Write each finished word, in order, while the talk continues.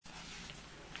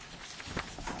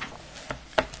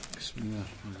بسم الله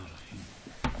الرحمن الرحيم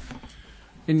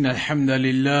إن الحمد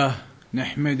لله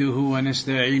نحمده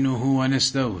ونستعينه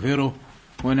ونستغفره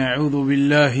ونعوذ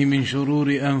بالله من شرور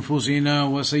أنفسنا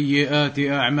وسيئات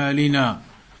أعمالنا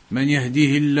من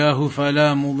يهده الله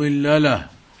فلا مضل له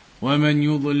ومن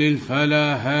يضلل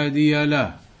فلا هادي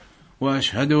له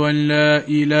وأشهد أن لا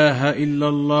إله إلا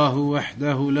الله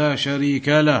وحده لا شريك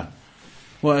له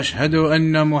وأشهد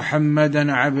أن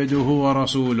محمدا عبده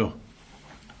ورسوله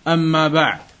أما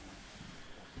بعد.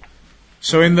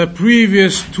 So in the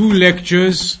previous two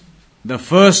lectures, the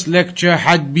first lecture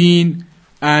had been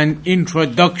an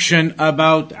introduction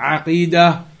about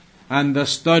Aqeedah and the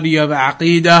study of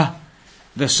Aqeedah.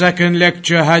 The second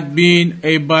lecture had been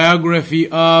a biography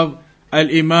of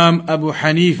Al-Imam Abu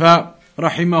Hanifa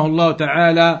rahimahullah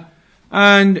ta'ala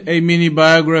and a mini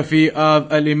biography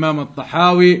of Al-Imam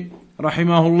Al-Tahaawiyah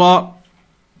rahimahullah.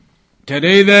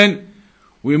 Today then,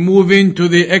 we move into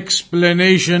the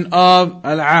explanation of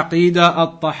Al-Aqeedah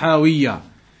Al-Tahaawiyah,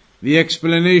 the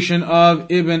explanation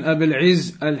of Ibn Abil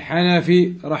Izz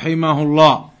Al-Hanafi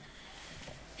rahimahullah.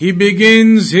 He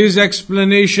begins his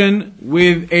explanation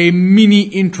with a mini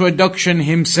introduction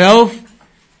himself,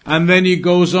 and then he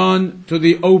goes on to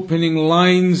the opening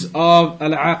lines of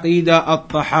Al-Aqeedah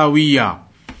Al-Tahaawiyah.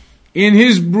 In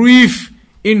his brief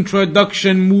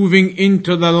introduction moving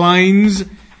into the lines,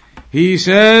 he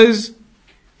says,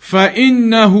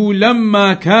 فإنه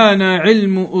لما كان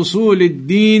علم أصول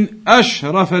الدين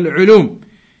أشرف العلوم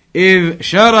إذ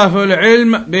شرف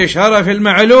العلم بشرف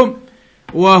المعلوم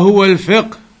وهو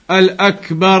الفقه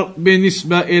الأكبر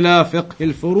بالنسبة إلى فقه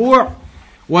الفروع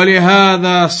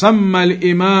ولهذا سمى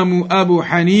الإمام أبو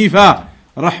حنيفة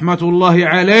رحمة الله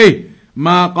عليه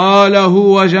ما قاله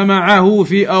وجمعه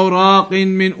في أوراق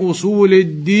من أصول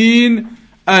الدين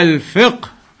الفقه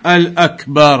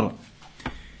الأكبر.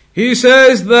 He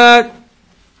says that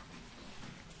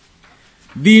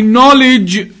the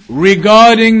knowledge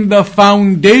regarding the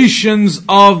foundations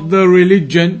of the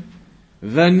religion,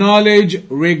 the knowledge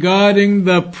regarding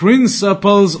the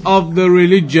principles of the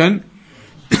religion,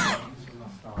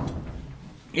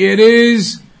 it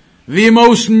is the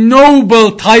most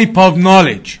noble type of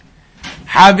knowledge.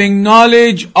 Having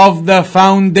knowledge of the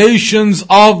foundations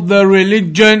of the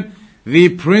religion, the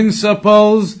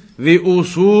principles, the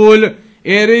usul,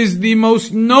 it is the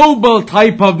most noble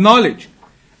type of knowledge.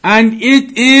 And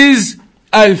it is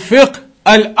al-fiqh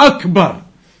al-akbar.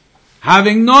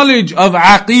 Having knowledge of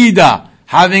Aqeedah,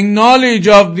 having knowledge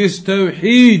of this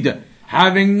Tawheed,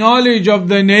 having knowledge of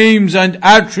the names and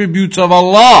attributes of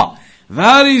Allah,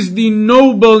 that is the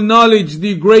noble knowledge,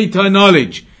 the greater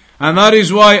knowledge. And that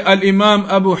is why Al-Imam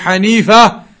Abu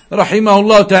Hanifa,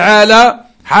 rahimahullah ta'ala,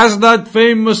 has that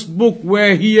famous book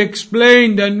where he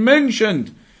explained and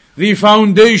mentioned the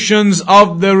foundations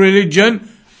of the religion,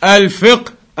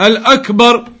 Al-Fiqh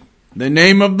Al-Akbar. The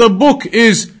name of the book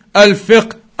is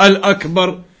Al-Fiqh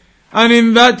Al-Akbar. And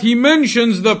in that he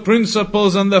mentions the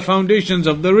principles and the foundations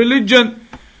of the religion.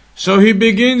 So he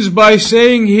begins by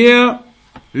saying here,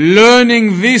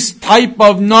 learning this type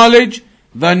of knowledge,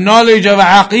 the knowledge of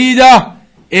Aqeedah,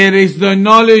 it is the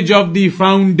knowledge of the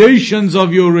foundations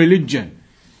of your religion.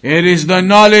 It is the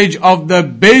knowledge of the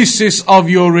basis of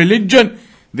your religion.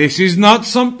 This is not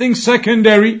something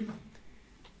secondary,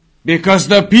 because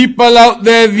the people out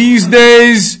there these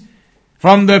days,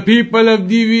 from the people of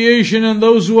deviation and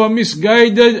those who are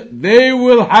misguided, they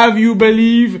will have you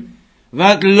believe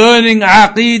that learning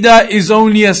Aqeedah is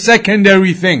only a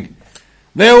secondary thing.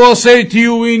 They will say to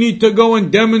you, we need to go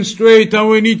and demonstrate, and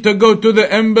we need to go to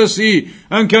the embassy,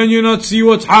 and can you not see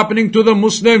what's happening to the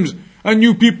Muslims? And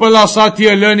you people are sat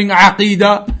here learning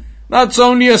Aqeedah. That's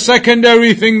only a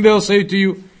secondary thing, they'll say to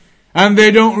you. And they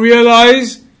don't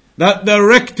realize that the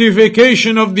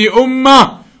rectification of the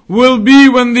ummah will be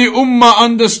when the ummah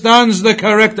understands the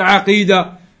correct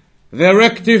Aqeedah. The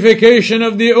rectification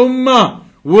of the ummah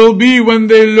will be when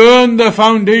they learn the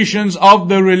foundations of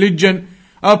the religion.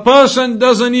 A person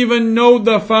doesn't even know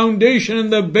the foundation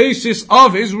and the basis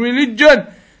of his religion,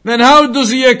 then how does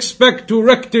he expect to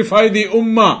rectify the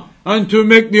ummah and to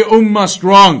make the ummah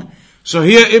strong? So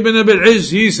here Ibn Abil Izz,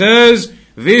 he says,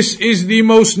 this is the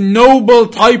most noble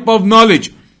type of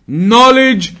knowledge.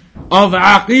 Knowledge of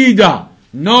Aqeedah,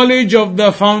 knowledge of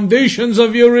the foundations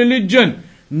of your religion,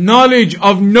 knowledge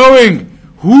of knowing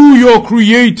who your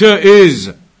Creator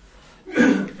is.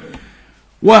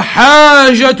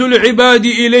 وَحَاجَةُ الْعِبَادِ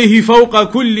إِلَيْهِ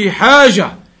فَوْقَ كُلِّ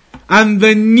حَاجَةٍ. And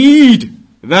the need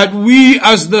that we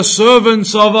as the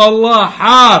servants of Allah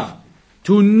have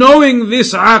to knowing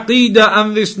this Aqeedah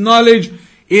and this knowledge,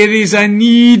 it is a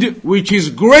need which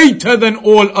is greater than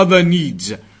all other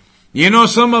needs. You know,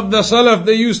 some of the Salaf,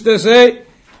 they used to say,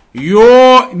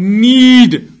 your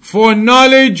need for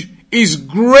knowledge is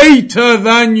greater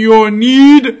than your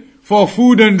need for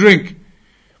food and drink.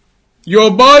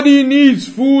 Your body needs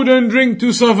food and drink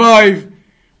to survive,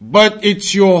 but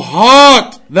it's your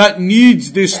heart that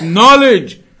needs this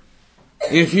knowledge.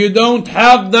 If you don't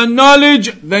have the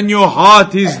knowledge, then your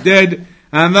heart is dead.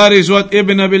 And that is what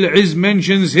Ibn Abil Izz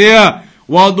mentions here.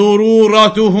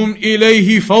 وَضُرُورَتُهُمْ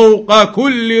إِلَيْهِ فَوْقَ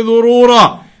كُلِّ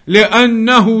ضُرُورَةٍ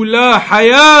لأنه لا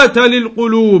حياة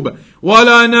للقلوب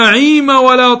ولا نعيم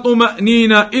ولا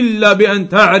طمأنينة إلا بأن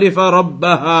تعرف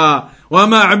ربها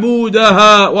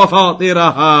ومعبودها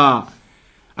وفاطرها.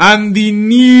 And the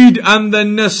need and the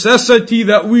necessity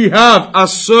that we have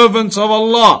as servants of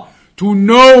Allah to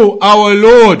know our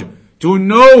Lord, to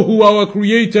know who our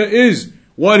Creator is,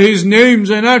 what His names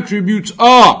and attributes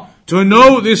are, to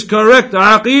know this correct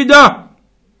Aqeedah,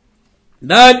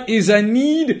 that is a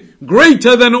need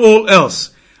greater than all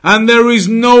else. And there is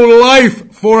no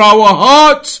life for our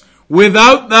hearts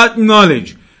without that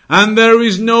knowledge. And there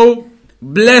is no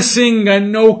blessing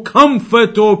and no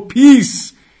comfort or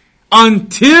peace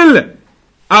until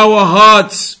our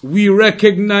hearts we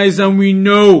recognize and we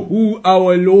know who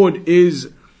our Lord is.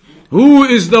 Who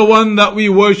is the one that we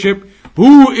worship?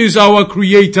 Who is our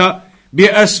Creator?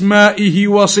 بِأَسْمَائِهِ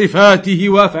وَصِفَاتِهِ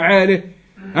وَأَفْعَالِهِ.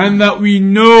 And that we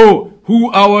know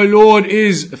who our Lord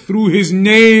is through His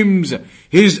names,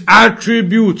 His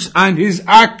attributes and His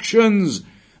actions.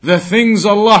 The things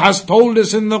Allah has told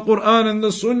us in the Quran and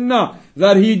the Sunnah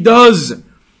that He does.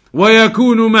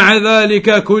 وَيَكُونُ مَعَ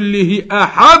ذَلِكَ كُلِّهِ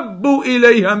أَحَبُّ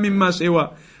إِلَيْهَا مِمَّا سِوَى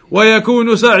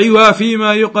وَيَكُونُ سَعْيُهَا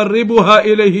فِيمَا يُقَرِّبُهَا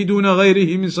إِلَيْهِ دُونَ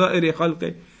غَيْرِهِ مِنْ سَائِرِ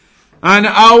خَلْقِهِ. And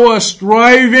our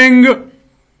striving,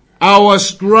 our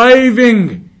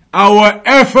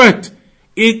effort,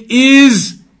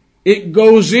 it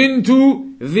goes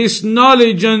into this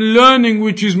knowledge and learning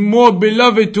which is more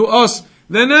beloved to us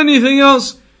than anything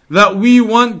else, that we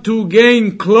want to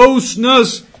gain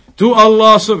closeness to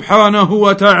Allah subhanahu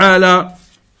wa ta'ala.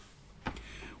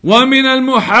 ومن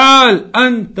المحال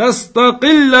أن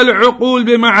تستقل العقول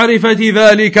بمعرفة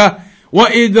ذلك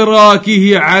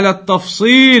وإدراكه على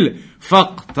التفصيل،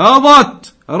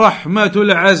 فاقتضت رحمة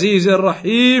العزيز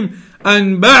الرحيم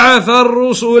أن بعث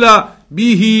الرسل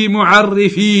به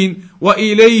معرفين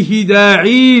وإليه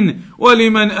داعين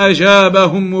ولمن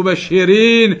أجابهم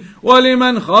مبشرين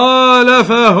ولمن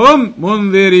خالفهم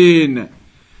منذرين.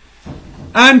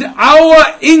 And our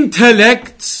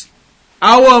intellects,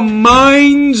 our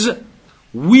minds,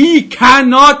 we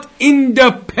cannot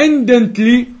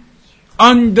independently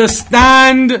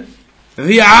understand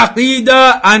the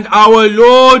Aqeedah and our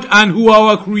Lord and who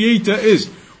our Creator is.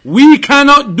 We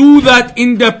cannot do that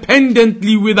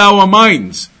independently with our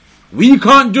minds. We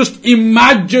can't just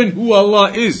imagine who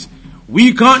Allah is.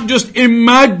 We can't just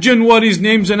imagine what His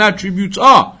names and attributes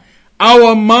are.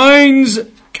 Our minds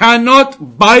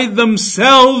cannot by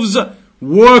themselves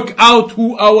work out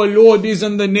who our Lord is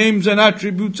and the names and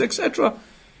attributes, etc.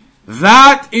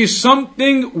 That is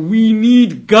something we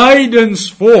need guidance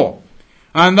for.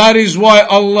 And that is why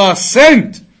Allah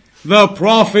sent the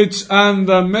prophets and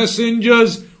the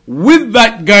messengers with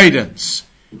that guidance,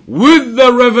 with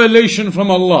the revelation from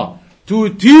Allah, to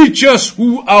teach us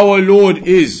who our Lord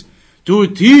is, to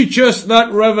teach us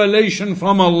that revelation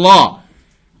from Allah.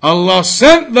 Allah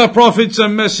sent the prophets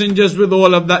and messengers with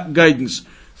all of that guidance.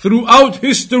 Throughout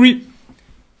history,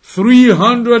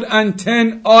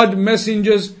 310 odd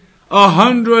messengers,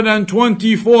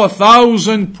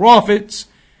 124,000 prophets,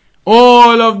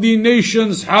 all of the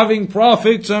nations having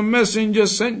prophets and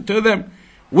messengers sent to them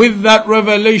with that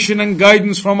revelation and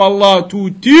guidance from Allah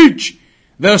to teach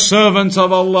the servants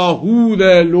of Allah who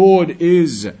their Lord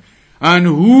is and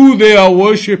who they are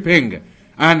worshipping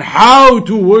and how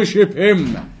to worship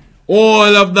Him.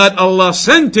 All of that Allah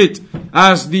sent it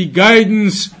as the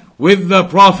guidance with the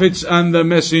prophets and the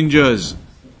messengers.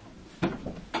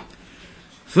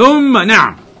 ثم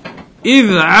نعم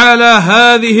إذ على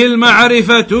هذه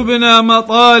المعرفة تبنى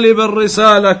مطالب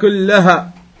الرسالة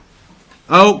كلها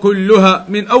أو كلها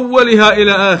من أولها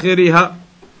إلى آخرها.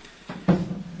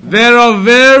 There are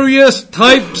various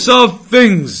types of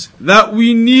things that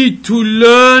we need to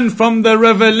learn from the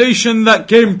revelation that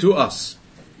came to us.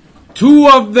 Two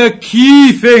of the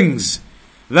key things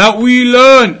that we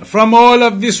learn from all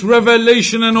of this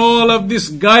revelation and all of this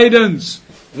guidance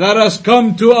that has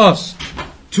come to us.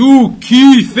 Two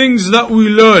key things that we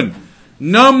learn.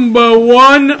 Number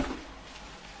one,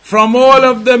 from all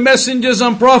of the messengers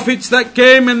and prophets that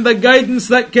came and the guidance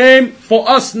that came for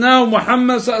us now,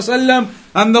 Muhammad sallallahu alaihi wasallam,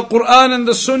 and the Quran and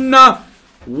the Sunnah,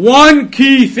 one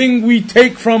key thing we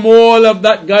take from all of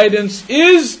that guidance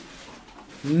is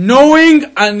knowing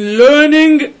and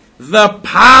learning the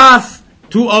path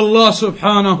to Allah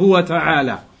subhanahu wa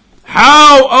ta'ala.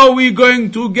 How are we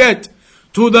going to get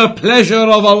to the pleasure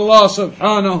of Allah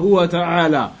subhanahu wa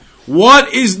ta'ala?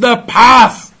 What is the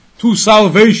path to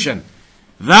salvation?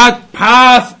 That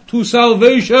path to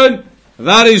salvation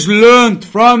that is learnt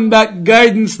from that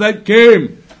guidance that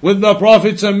came with the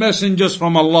prophets and messengers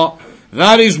from Allah.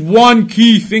 That is one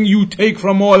key thing you take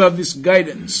from all of this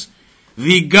guidance.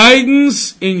 The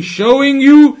guidance in showing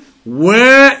you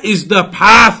where is the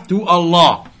path to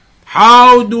Allah.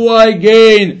 How do I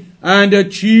gain and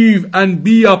achieve and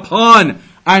be upon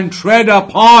and tread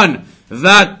upon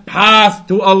that path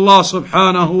to Allah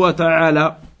subhanahu wa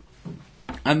ta'ala?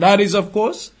 And that is, of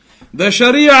course, the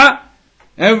Sharia.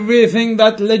 Everything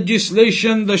that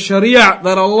legislation, the Sharia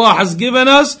that Allah has given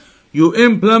us, you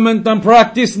implement and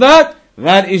practice that.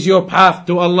 That is your path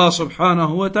to Allah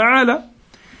subhanahu wa ta'ala.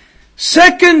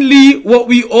 Secondly, what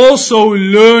we also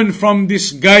learn from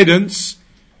this guidance,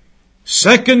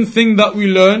 second thing that we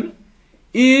learn,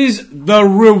 is the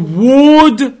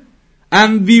reward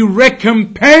and the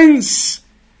recompense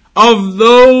of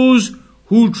those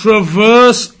who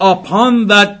traverse upon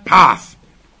that path.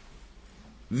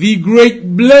 The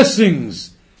great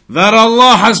blessings that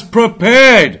Allah has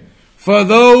prepared for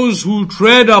those who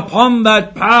tread upon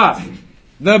that path.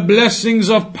 The blessings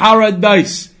of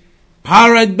paradise.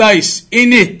 Paradise,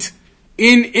 in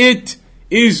it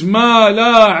is ma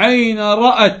la ayna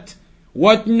ra'at,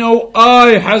 what no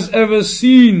eye has ever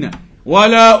seen, wa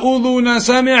la udhuna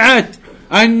sami'at,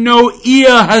 and no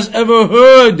ear has ever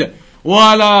heard,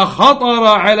 wa la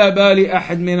khatara ala bali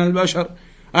ahad min al-bashar,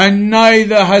 and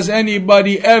neither has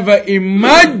anybody ever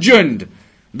imagined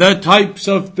the types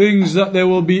of things that there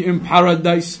will be in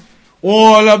paradise.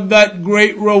 All of that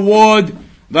great reward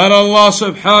that Allah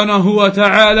subhanahu wa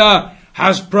ta'ala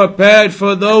has prepared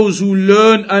for those who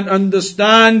learn and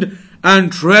understand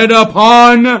and tread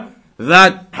upon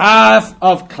that path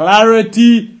of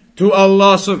clarity to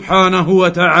Allah subhanahu wa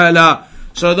ta'ala.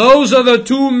 So those are the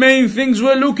two main things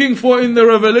we're looking for in the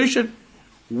revelation.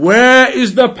 Where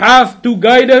is the path to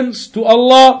guidance to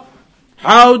Allah?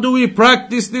 How do we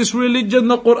practice this religion,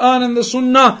 the Quran and the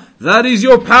Sunnah? That is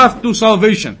your path to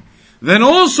salvation. Then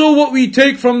also what we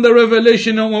take from the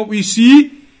revelation and what we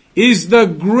see is the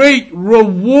great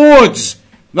rewards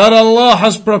that Allah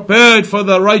has prepared for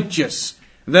the righteous.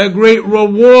 The great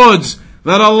rewards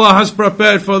that Allah has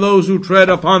prepared for those who tread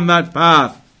upon that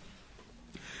path.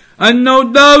 And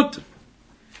no doubt,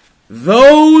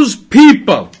 those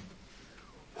people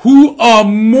who are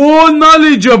more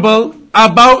knowledgeable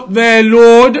about their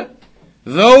Lord,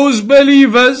 those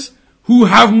believers who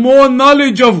have more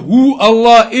knowledge of who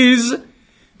Allah is,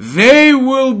 they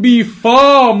will be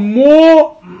far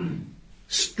more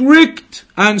strict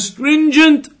and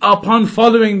stringent upon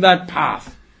following that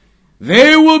path.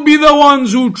 They will be the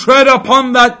ones who tread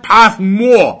upon that path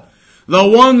more. The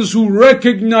ones who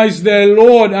recognize their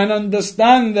Lord and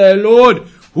understand their Lord,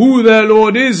 who their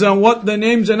Lord is and what the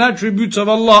names and attributes of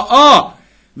Allah are.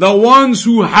 The ones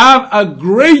who have a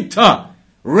greater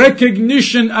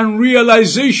recognition and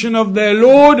realization of their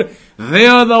Lord, they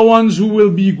are the ones who will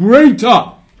be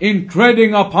greater in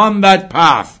treading upon that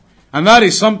path. And that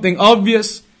is something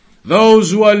obvious.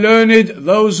 Those who are learned,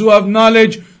 those who have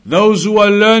knowledge, those who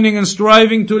are learning and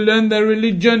striving to learn their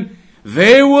religion,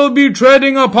 they will be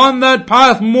treading upon that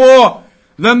path more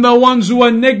than the ones who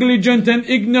are negligent and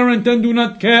ignorant and do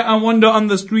not care and wander on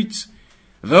the streets.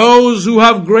 Those who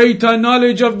have greater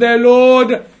knowledge of their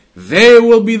Lord, they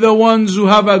will be the ones who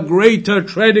have a greater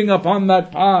treading upon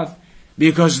that path,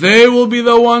 because they will be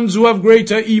the ones who have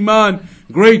greater iman,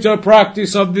 greater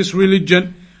practice of this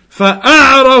religion.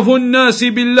 فَأَعْرَفُ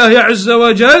النَّاسِ بِاللَّهِ عَزَّ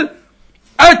وَجَلَّ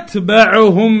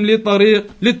أَتْبَعُهُمْ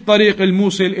لِلطَّرِيقِ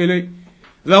الْمُوصِلِ إِلَيْهِ.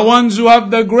 The ones who have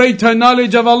the greater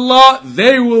knowledge of Allah,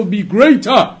 they will be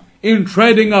greater in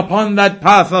treading upon that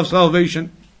path of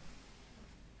salvation.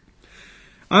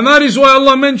 And that is why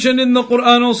Allah mentioned in the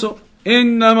Quran also,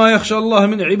 إِنَّمَا يَخْشَى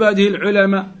اللَّهَ مِنْ عِبَادِهِ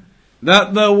الْعُلَمَاءِ,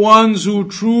 that the ones who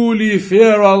truly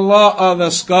fear Allah are the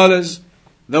scholars.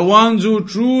 The ones who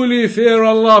truly fear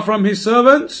Allah from His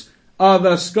servants are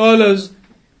the scholars,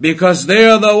 because they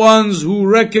are the ones who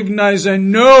recognize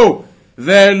and know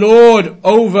their Lord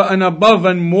over and above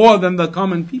and more than the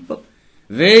common people.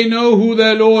 They know who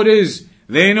their Lord is.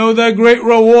 They know the great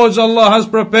rewards Allah has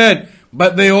prepared,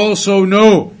 but they also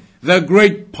know the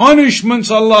great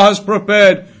punishments Allah has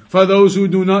prepared for those who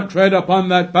do not tread upon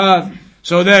that path.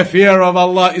 So their fear of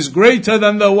Allah is greater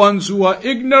than the ones who are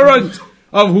ignorant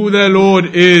of who their Lord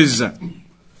is.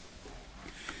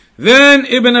 Then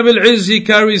Ibn Abil Izzi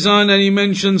carries on and he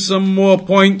mentions some more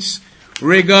points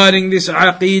regarding this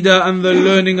Aqeedah and the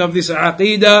learning of this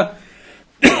Aqeedah.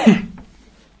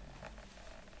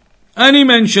 And he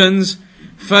mentions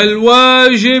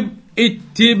فالواجب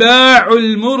اتباع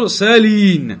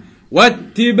المرسلين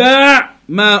واتباع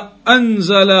ما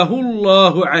أنزله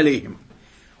الله عليهم.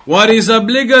 What is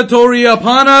obligatory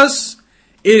upon us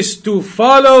is to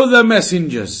follow the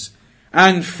messengers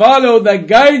and follow the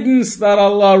guidance that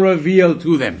Allah revealed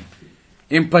to them.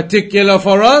 In particular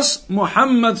for us,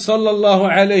 Muhammad sallallahu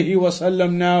alayhi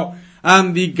wasallam now,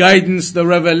 and the guidance, the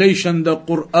revelation, the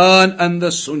Quran and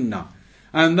the Sunnah.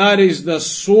 And that is the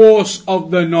source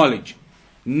of the knowledge.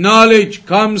 Knowledge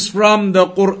comes from the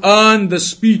Quran, the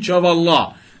speech of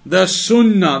Allah, the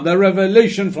Sunnah, the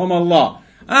revelation from Allah,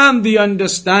 and the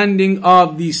understanding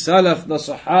of the Salaf, the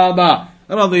Sahaba,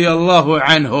 radiyallahu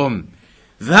anhum.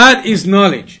 That is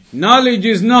knowledge. Knowledge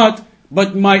is not,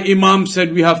 but my Imam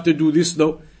said we have to do this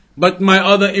though. But my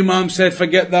other Imam said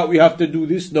forget that, we have to do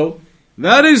this though.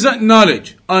 That isn't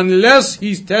knowledge. Unless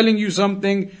he's telling you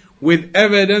something with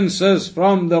evidences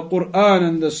from the Quran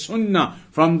and the Sunnah,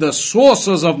 from the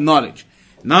sources of knowledge.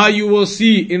 Now you will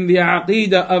see in the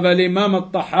Aqeedah of Imam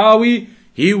al-Tahaawiyah,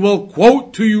 he will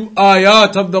quote to you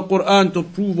ayat of the Quran to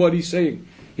prove what he's saying.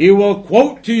 He will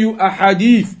quote to you a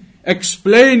hadith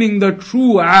explaining the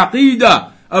true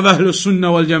Aqeedah of Ahlul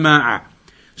Sunnah wal Jama'ah.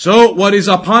 So what is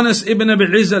upon us, Ibn Abi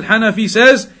Izz al-Hanafi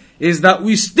says, is that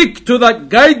we stick to that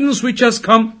guidance which has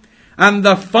come, and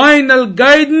the final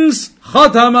guidance,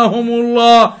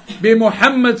 khatamahumullah bi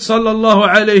Muhammad sallallahu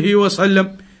alayhi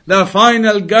wasallam. The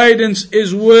final guidance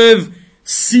is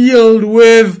sealed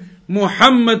with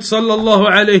Muhammad sallallahu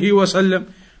alayhi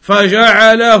wasallam.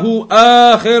 فَجَعَلَهُ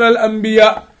آخِرَ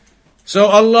الْأَنْبِيَاءِ. So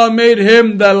Allah made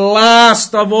him the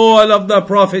last of all of the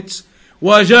prophets.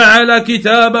 وَجَعَلَ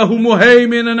كِتَابَهُ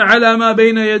مُهَيْمِنًا عَلَى مَا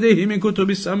بَيْنَ يَدَيْهِ مِنْ كُتُبِ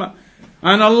السَّمَاءِ.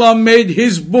 And Allah made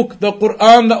his book, the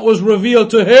Quran that was revealed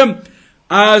to him,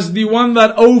 as the one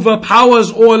that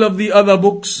overpowers all of the other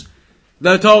books.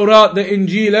 The Torah, the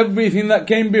Injil, everything that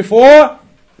came before,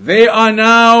 they are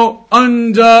now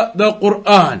under the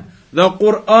Quran. The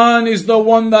Quran is the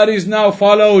one that is now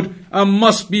followed and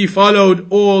must be followed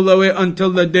all the way until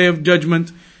the Day of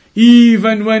Judgment.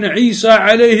 Even when Isa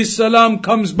alayhi salam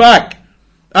comes back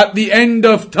at the end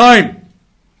of time,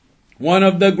 one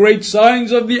of the great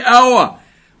signs of the hour,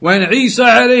 when Isa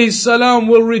alayhi salam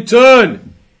will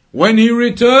return. When he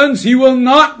returns, he will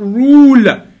not rule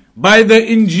by the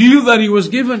Injil that he was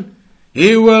given.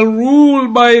 He will rule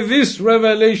by this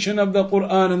revelation of the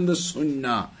Quran and the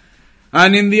Sunnah.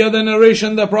 And in the other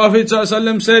narration, the Prophet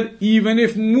ﷺ said, even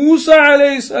if Musa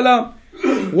alayhi salam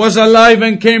was alive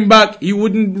and came back, he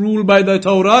wouldn't rule by the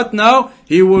Torah now,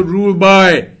 he would rule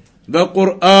by the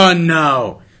Quran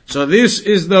now. So this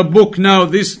is the book now,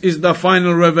 this is the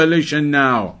final revelation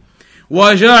now.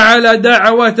 وَجَعَلَ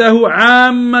دَعْوَتَهُ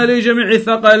عَامَّ لِجَمِعِ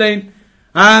ثَقَلَيْنِ.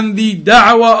 And the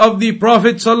da'wah of the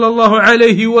Prophet sallallahu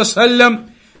alayhi wasallam,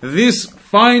 this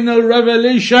final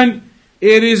revelation,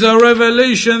 it is a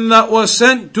revelation that was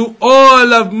sent to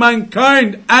all of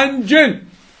mankind and jinn.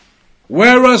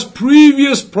 Whereas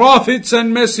previous prophets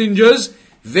and messengers,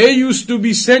 they used to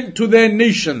be sent to their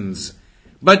nations.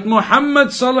 But Muhammad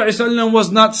sallallahu alaihi wasallam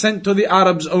was not sent to the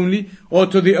Arabs only, or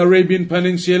to the Arabian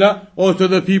Peninsula, or to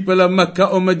the people of Mecca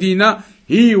or Medina.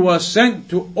 He was sent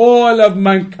to all of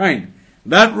mankind.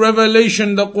 That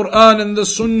revelation, the Quran and the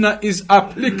Sunnah, is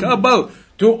applicable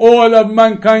to all of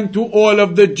mankind, to all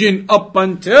of the jinn, up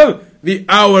until the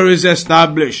hour is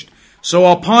established. So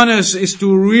upon us is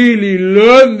to really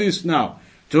learn this now,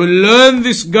 to learn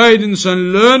this guidance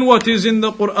and learn what is in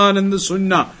the Quran and the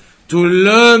Sunnah, to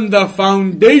learn the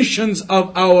foundations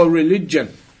of our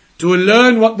religion, to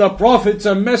learn what the prophets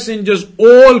and messengers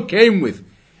all came with.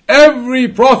 Every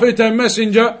prophet and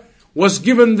messenger was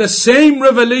given the same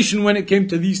revelation when it came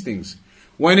to these things.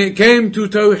 When it came to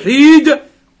Tawheed,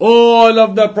 all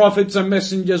of the prophets and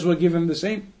messengers were given the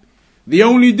same. The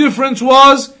only difference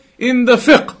was in the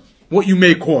fiqh, what you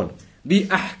may call the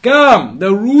ahkam,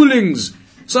 the rulings.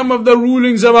 Some of the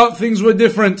rulings about things were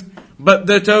different. But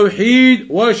the Tawheed,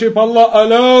 worship Allah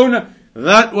alone,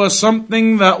 that was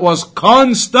something that was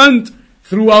constant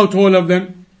throughout all of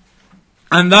them.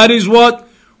 And that is what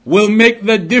will make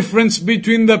the difference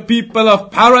between the people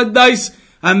of paradise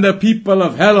and the people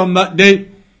of hell on that day.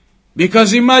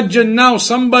 Because imagine now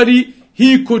somebody,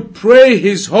 he could pray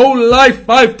his whole life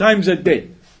 5 times a day,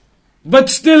 but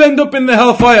still end up in the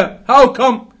hellfire. How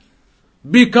come?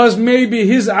 Because maybe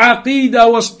his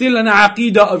aqeedah was still an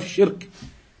aqeedah of shirk.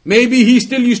 Maybe he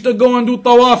still used to go and do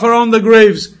tawaf around the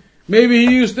graves. Maybe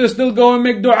he used to still go and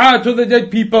make dua to the dead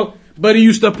people, but he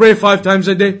used to pray 5 times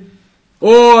a day.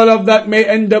 all of that may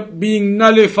end up being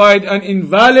nullified and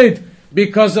invalid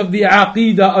because of the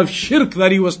aqeedah of shirk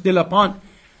that he was still upon.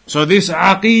 So this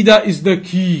aqeedah is the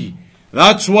key.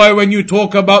 That's why when you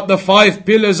talk about the 5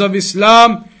 pillars of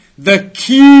Islam, the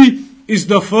key is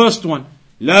the first one.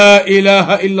 La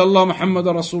ilaha illallah Muhammad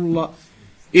Rasulullah.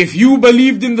 If you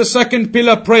believed in the second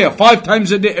pillar, prayer 5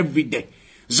 times a day, every day.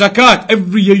 Zakat,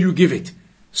 every year you give it.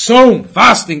 Saum,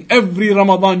 fasting, every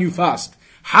Ramadan you fast.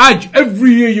 Hajj,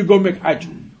 every year you go make Hajj.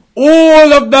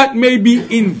 All of that may be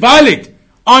invalid,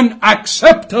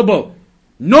 unacceptable,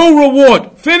 no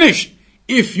reward, finished,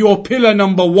 if your pillar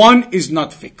number 1 is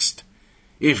not fixed.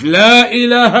 If La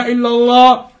ilaha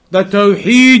illallah, the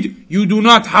Tawheed, you do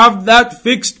not have that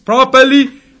fixed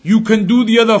properly, you can do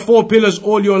the other 4 pillars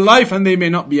all your life and they may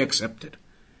not be accepted.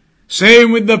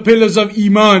 Same with the pillars of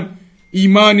Iman.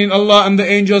 Iman in Allah and the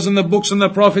angels and the books and the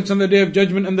prophets and the day of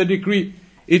judgment and the decree.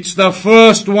 It's the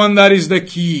first one that is the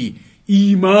key.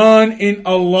 Iman in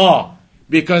Allah.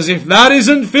 Because if that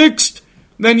isn't fixed,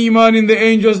 then Iman in the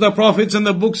angels, the prophets and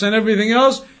the books and everything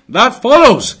else, that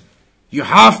follows. You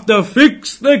have to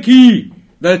fix the key.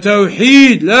 The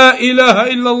Tawheed, La ilaha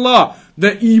illallah.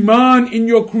 The Iman in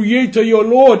your Creator, your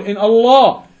Lord, in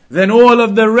Allah. Then all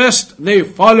of the rest, they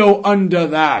follow under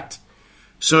that.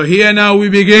 So here now we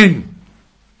begin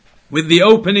with the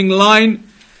opening line.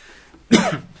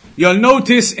 You'll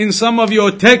notice in some of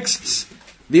your texts,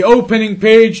 the opening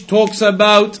page talks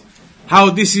about how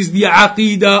this is the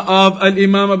aqeedah of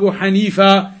Al-Imam Abu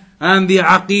Hanifa and the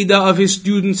aqeedah of his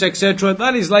students, etc.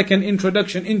 That is like an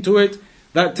introduction into it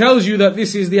that tells you that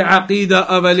this is the aqeedah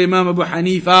of Al-Imam Abu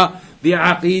Hanifa, the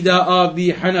aqeedah of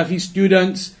the Hanafi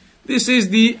students. This is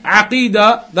the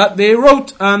aqeedah that they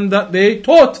wrote and that they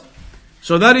taught.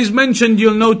 So that is mentioned,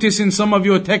 you'll notice in some of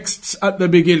your texts at the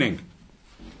beginning.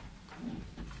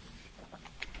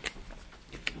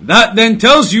 That then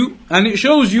tells you, and it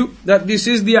shows you, that this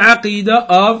is the aqeedah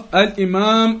of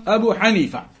Al-Imam Abu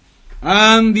Hanifa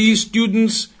and the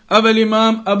students of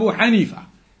Al-Imam Abu Hanifa.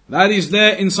 That is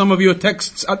there in some of your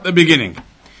texts at the beginning.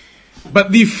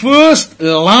 But the first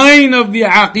line of the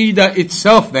aqeedah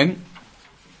itself then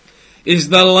is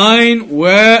the line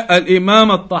where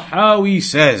Al-Imam Al-Tahawi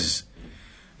says,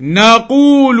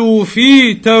 نقول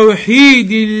في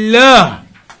توحيد الله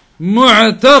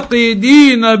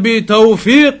معتقدين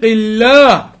بتوفيق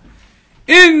الله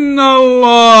إن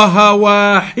الله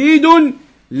واحد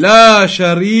لا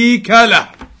شريك له.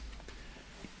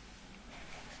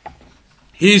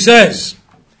 He says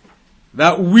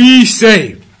that we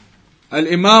say,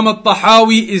 Al-Imam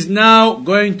Al-Tahawi is now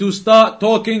going to start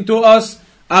talking to us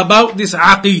about this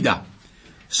aqeedah.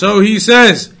 So he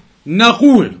says,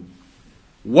 نقول,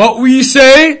 what we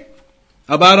say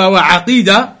about our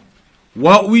aqeedah,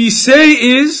 what we say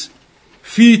is,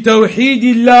 في توحيد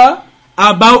الله,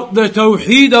 about the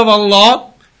tawheed of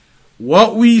Allah.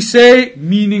 What we say,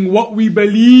 meaning what we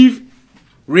believe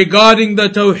regarding the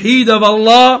tawheed of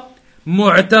Allah,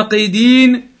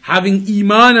 mu'taqideen, having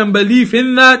iman and belief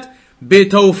in that,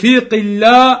 بتوفيق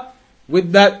الله,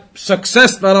 with that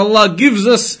success that Allah gives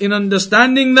us in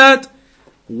understanding that.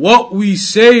 What we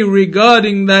say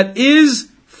regarding that is,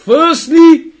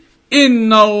 firstly,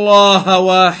 Inna Allah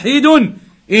wahidun,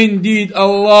 indeed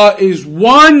Allah is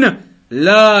one,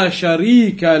 la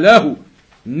sharika lahu,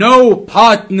 no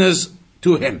partners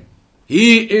to him.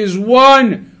 He is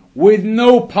one with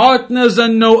no partners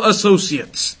and no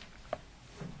associates.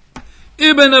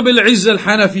 Ibn Abil Izz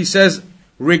al-Hanafi says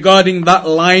regarding that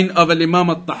line of Al-Imam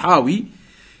Al-Tahawi,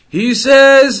 he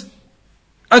says,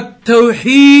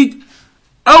 At-Tawheed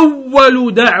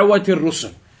awwalu da'wati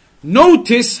ar-rusul.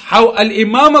 Notice how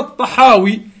Al-Imam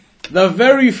Al-Tahawi, the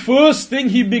very first thing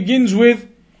he begins with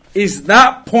is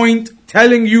that point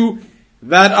telling you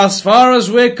that as far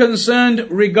as we're concerned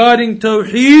regarding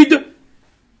Tawheed,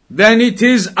 then it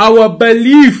is our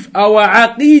belief, our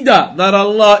aqeedah, that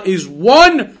Allah is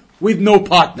one with no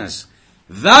partners.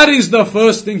 That is the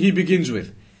first thing he begins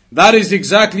with. That is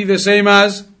exactly the same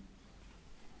as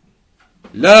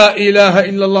La ilaha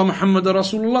illallah Muhammad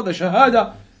Rasulullah, the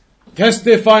Shahada,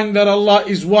 testifying that Allah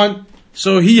is one.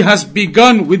 So he has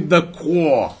begun with the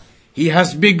core. He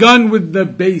has begun with the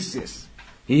basis.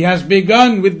 He has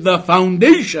begun with the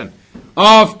foundation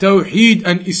of Tawheed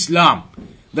and Islam.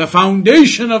 The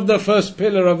foundation of the first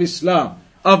pillar of Islam,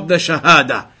 of the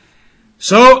Shahada.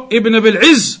 So Ibn Abil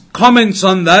Izz comments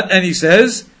on that and he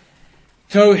says,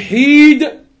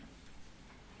 Tawheed,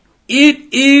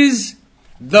 it is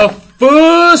the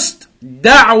first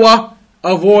da'wah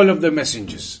of all of the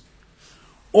messengers.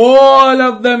 All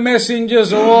of the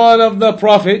messengers, all of the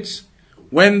prophets,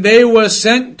 when they were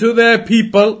sent to their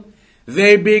people,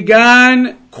 they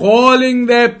began calling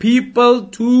their people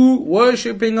to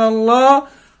worshipping Allah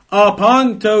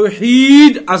upon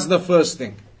Tawheed as the first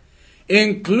thing,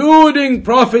 including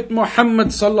Prophet Muhammad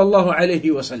sallallahu alaihi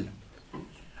wasallam.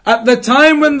 At the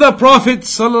time when the Prophet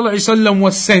sallallahu alaihi wasallam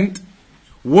was sent,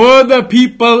 were the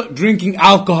people drinking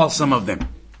alcohol? Some of them.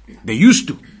 They used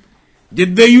to.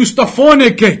 Did they used to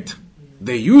fornicate?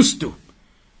 They used to.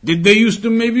 Did they used to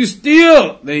maybe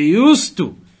steal? They used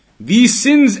to. These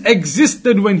sins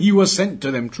existed when he was sent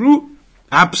to them. True?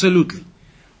 Absolutely.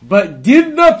 But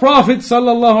did the Prophet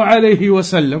sallallahu alaihi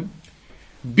wasallam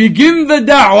begin the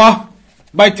da'wah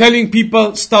by telling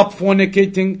people, stop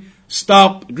fornicating,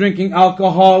 stop drinking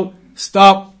alcohol,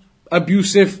 stop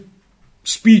abusive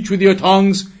speech with your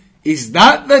tongues? Is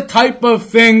that the type of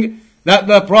thing that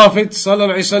the Prophet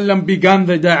ﷺ began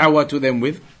the da'wah to them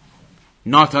with?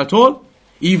 Not at all.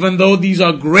 Even though these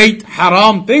are great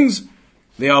haram things,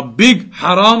 they are big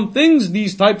haram things,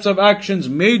 these types of actions,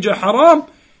 major haram,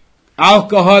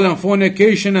 alcohol and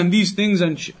fornication and these things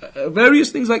and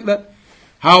various things like that.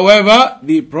 However,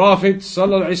 the Prophet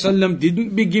ﷺ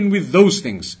didn't begin with those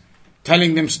things,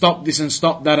 telling them stop this and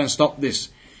stop that and stop this.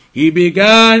 He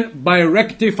began by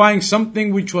rectifying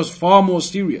something which was far more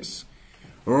serious.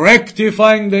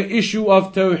 Rectifying the issue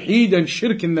of Tawheed and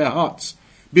Shirk in their hearts.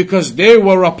 Because they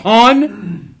were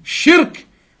upon Shirk.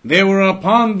 They were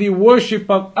upon the worship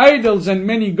of idols and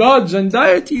many gods and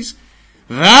deities.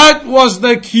 That was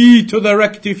the key to the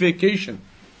rectification.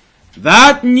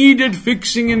 That needed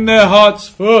fixing in their hearts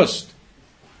first.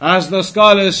 As the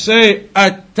scholars say,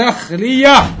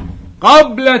 التخلية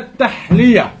قبل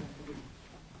التحلية.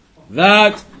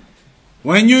 That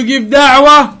when you give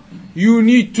da'wah, you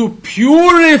need to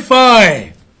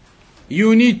purify.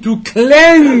 You need to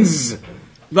cleanse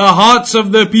the hearts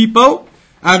of the people,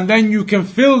 and then you can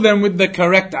fill them with the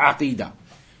correct aqeedah.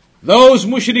 Those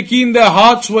mushrikeen, their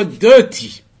hearts were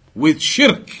dirty with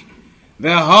shirk.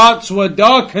 Their hearts were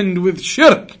darkened with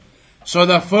shirk. So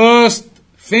the first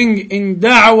thing in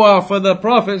da'wah for the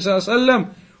Prophet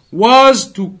ﷺ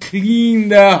was to clean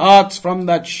their hearts from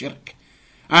that shirk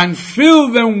and fill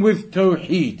them with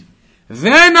tawheed.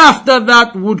 Then after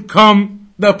that would come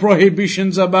the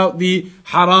prohibitions about the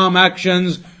haram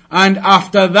actions, and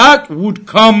after that would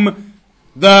come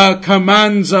the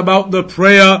commands about the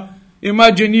prayer.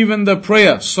 Imagine even the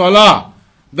prayer, salah.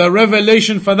 The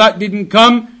revelation for that didn't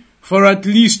come for at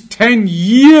least 10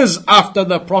 years after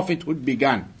the prophethood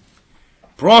began.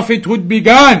 Prophethood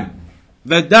began.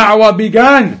 The da'wah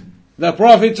began. The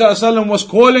Prophet ﷺ was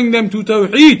calling them to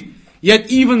Tawheed.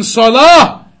 Yet even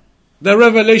salah, the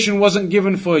revelation wasn't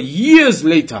given for years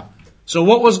later. So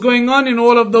what was going on in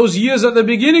all of those years at the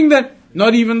beginning then?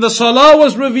 Not even the salah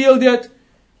was revealed yet.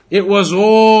 It was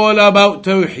all about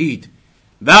Tawheed.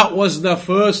 That was the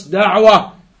first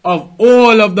da'wah of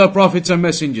all of the prophets and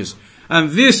messengers.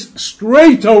 And this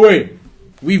straight away,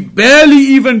 we've barely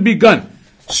even begun.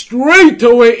 Straight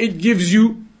away it gives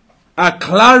you a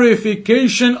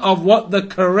clarification of what the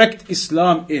correct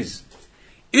Islam is.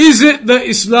 Is it the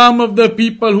Islam of the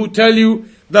people who tell you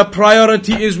the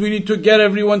priority is we need to get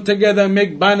everyone together and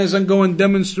make banners and go and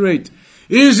demonstrate?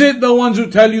 Is it the ones who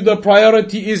tell you the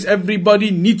priority is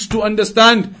everybody needs to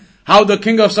understand how the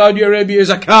king of Saudi Arabia is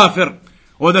a kafir,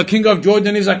 or the king of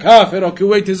Jordan is a kafir, or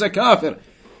Kuwait is a kafir?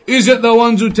 Is it the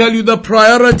ones who tell you the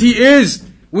priority is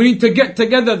we need to get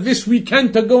together this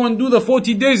weekend to go and do the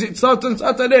 40 days, it starts on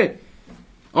Saturday?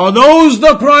 Are those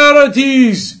the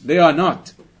priorities? They are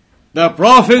not. The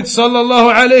Prophet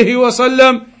sallallahu alaihi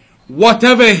wasallam,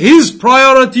 whatever his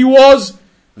priority was,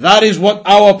 that is what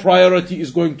our priority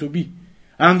is going to be.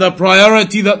 And the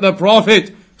priority that the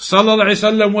Prophet sallallahu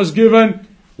alaihi wasallam was given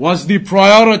was the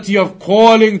priority of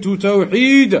calling to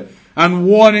Tawheed and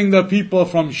warning the people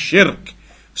from shirk.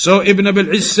 So Ibn Abil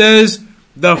Izz says,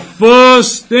 the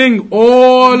first thing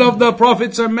all of the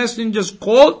prophets and messengers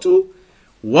called to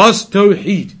was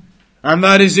Tawheed. And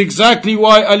that is exactly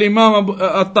why Al-Imam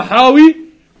Al-Tahaawiyah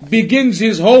begins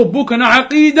his whole book on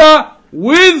Aqeedah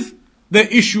with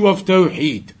the issue of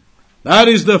Tawheed. That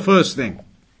is the first thing.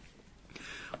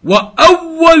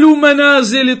 وَأَوَّلُ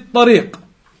مَنَازِلِ الطَّرِيقِ.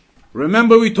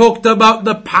 Remember we talked about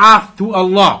the path to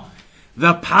Allah,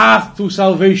 the path to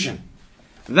salvation.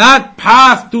 That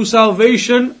path to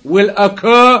salvation will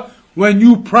occur when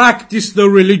you practice the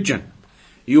religion.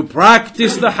 You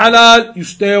practice the halal, you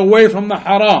stay away from the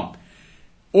haram.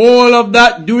 All of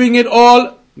that, doing it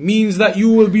all, means that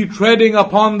you will be treading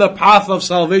upon the path of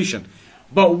salvation.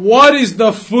 But what is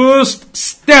the first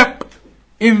step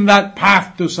in that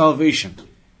path to salvation?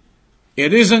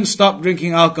 It isn't stop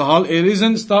drinking alcohol. It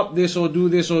isn't stop this or do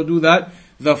that.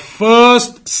 The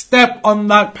first step on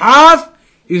that path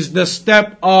is the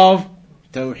step of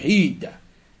Tawheed.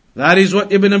 That is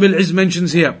what Ibn Abil Izz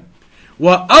mentions here.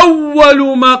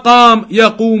 وَأَوَّلُ مَقَامٍ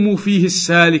يَقُومُ فِيهِ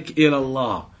السَّالِكِ إِلَى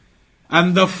اللَّهِ.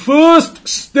 And the first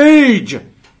stage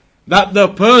that the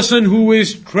person who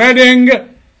is treading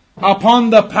upon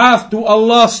the path to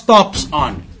Allah stops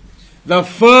on. The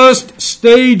first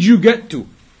stage you get to.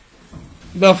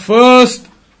 The first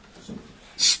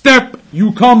step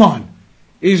you come on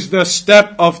is the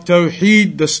step of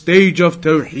Tawheed, the stage of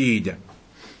Tawheed.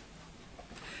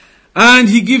 And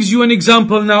he gives you an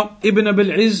example now. Ibn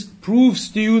Abil Izz proves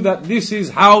to you that this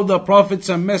is how the prophets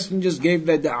and messengers gave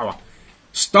their da'wah.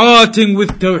 Starting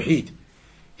with Tawheed.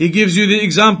 He gives you the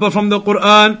example from the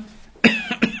Quran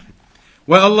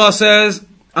where Allah says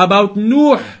about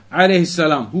Nuh alayhi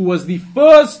salam, who was the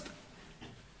first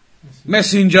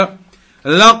messenger.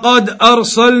 لَقَدْ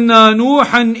أَرْسَلْنَا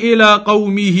نُوحًا إِلَىٰ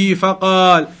قَوْمِهِ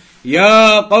فَقَالَ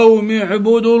يَا قَوْمِ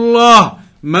اعْبُدُوا اللَّهَ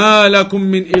مَا لَكُمْ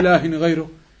مِنْ إِلَٰهٍ غَيْرُهُ.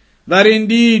 That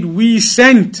indeed we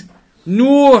sent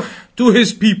Nuh to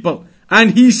his people,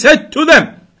 and he said to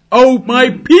them, O my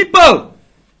people,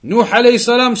 Nuh alayhi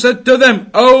salam said to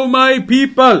them, O my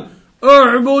people,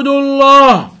 اعْبُدُوا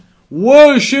اللَّهَ,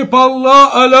 worship Allah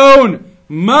alone,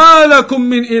 مَا لَكُمْ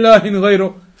مِنْ إِلَٰهٍ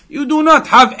غَيْرُهُ. You do not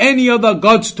have any other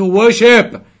gods to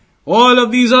worship. All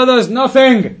of these others,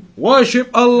 nothing. Worship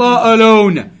Allah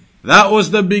alone. That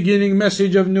was the beginning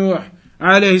message of Nuh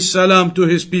alayhi salam to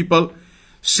his people.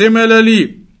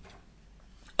 Similarly,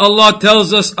 Allah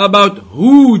tells us about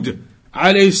Hud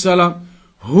alayhi salam.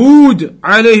 Hud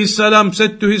alayhi salam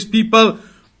said to his people,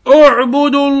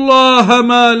 اعبدوا الله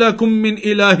ما لكم من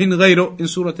إله غيره. In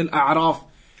Surah Al-A'raf,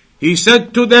 he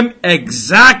said to them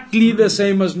exactly the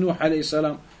same as Nuh alayhi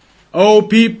salam. O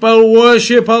people,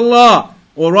 worship Allah.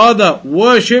 Or rather,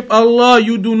 worship Allah.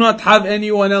 You do not have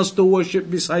anyone else to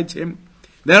worship besides Him.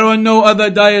 There are no other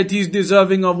deities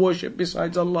deserving of worship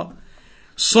besides Allah.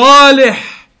 Salih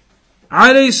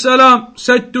alayhi salam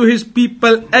said to his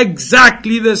people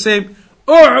exactly the same.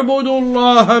 اعبدوا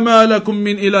الله ما لكم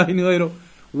من إله غيره.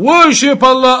 Worship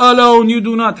Allah alone. You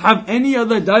do not have any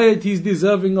other deities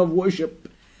deserving of worship.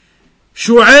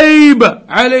 Shu'aib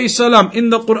alayhi salam, in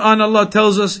the Quran Allah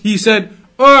tells us, he said,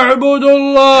 اعبدوا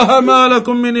الله ما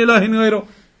لكم من إله غيره.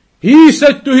 He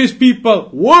said to his people,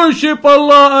 worship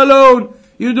Allah alone.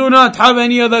 You do not have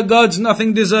any other gods,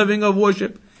 nothing deserving of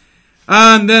worship.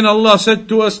 And then Allah said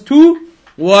to us too,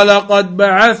 وَلَقَدْ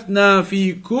بَعَثْنَا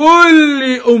فِي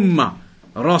كُلِّ أُمَّةٍ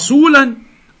رَسُولًا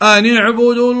أَنِ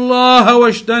اعْبُدُوا اللَّهَ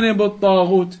وَاجْتَنِبُوا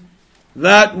الطَّاغُوتَ.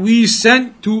 That we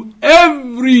sent to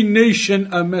every nation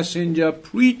a messenger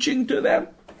preaching to them,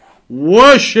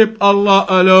 worship Allah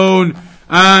alone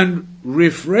and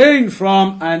refrain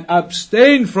from and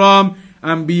abstain from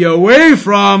and be away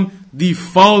from the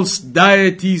false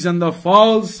deities and the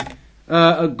false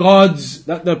gods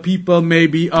that the people may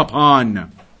be upon.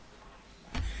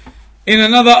 In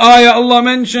another ayah Allah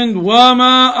mentioned,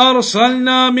 وَمَا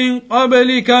أَرْسَلْنَا مِنْ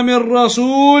قَبْلِكَ مِنْ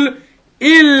رَسُولٍ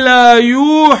إِلَّا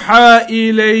يُوحَى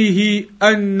إِلَيْهِ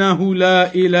أَنَّهُ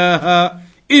لَا إِلَهَ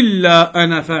إِلَّا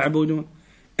أَنَا فَاعْبُدُونَ.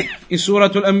 In Surah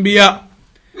Al-Anbiya,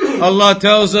 Allah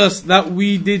tells us that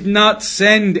we did not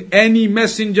send any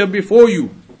messenger before you.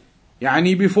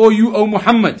 Yani before you, O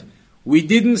Muhammad. We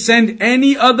didn't send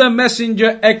any other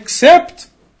messenger except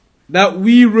that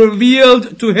we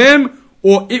revealed to him,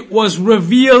 or it was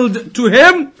revealed to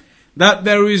him, that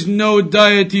there is no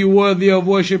deity worthy of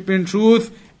worship in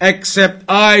truth except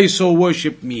I, so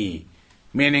worship me.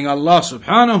 Meaning Allah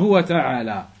subhanahu wa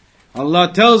ta'ala.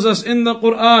 Allah tells us in the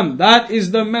Quran, that is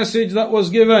the message that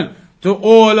was given to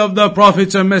all of the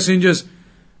prophets and messengers,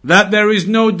 that there is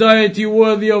no deity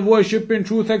worthy of worship in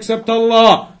truth except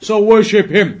Allah, so worship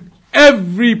Him.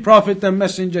 Every prophet and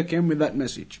messenger came with that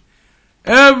message.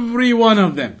 Every one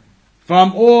of them.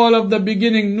 From all of the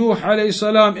beginning, Nuh alayhi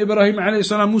salam, Ibrahim alayhi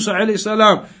salam, Musa alayhi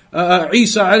salam,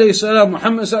 Isa alayhi salam,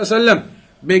 Muhammad sallallahu alayhi salam,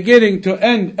 beginning to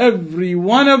end, every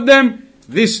one of them,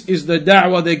 this is the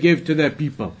da'wah they gave to their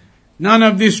people. None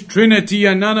of this Trinity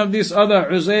and none of this other,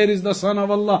 Uzair is the son of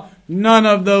Allah. None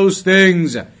of those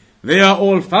things. They are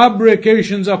all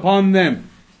fabrications upon them.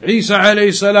 Isa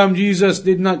alayhi salam, Jesus,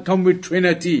 did not come with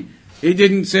Trinity. He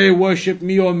didn't say worship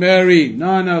me or Mary.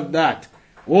 None of that.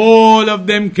 All of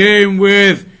them came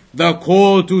with the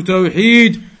call to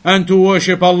Tawheed and to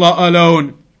worship Allah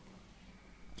alone.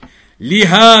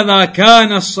 لهذا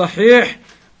كان الصحيح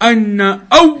أن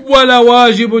أول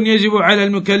واجب يجب على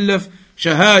المكلف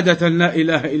شهادة لا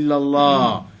إله إلا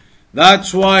الله.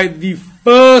 That's why the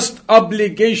first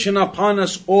obligation upon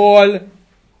us all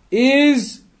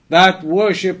is that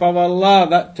worship of Allah,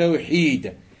 that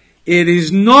Tawheed. It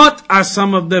is not, as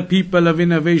some of the people of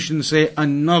innovation say,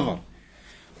 another.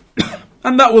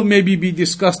 And that will maybe be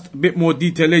discussed a bit more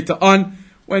detail later on,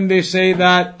 when they say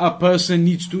that a person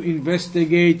needs to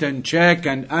investigate and check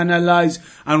and analyze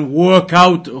and work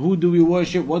out who do we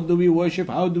worship, what do we worship,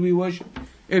 how do we worship.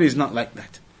 It is not like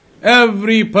that.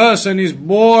 Every person is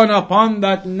born upon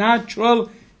that natural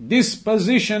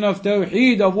disposition of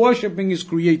Tawheed, of worshipping his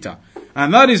Creator.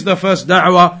 And that is the first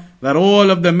da'wah that all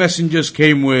of the messengers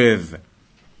came with.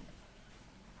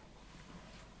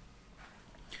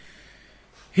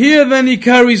 Here then he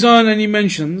carries on and he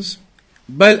mentions,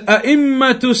 بل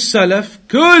أئمة السلف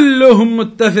كلهم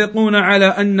متفقون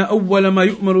على أن أول ما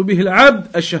يؤمر به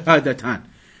العبد الشهادتان.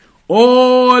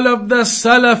 All of the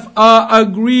Salaf are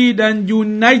agreed and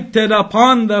united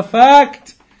upon the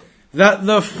fact that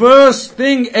the first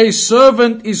thing a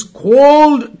servant is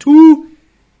called to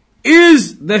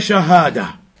is the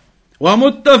Shahada.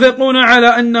 ومتفقون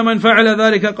على أن من فعل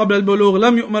ذلك قبل البلوغ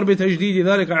لم يؤمر بتجديد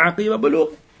ذلك عقيب بلوغ.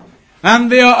 And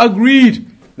they are agreed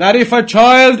that if a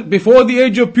child before the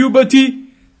age of puberty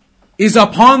is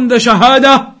upon the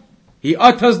Shahada, he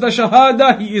utters the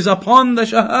Shahada, he is upon the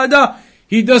Shahada,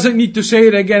 he doesn't need to say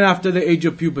it again after the age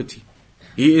of puberty.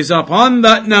 He is upon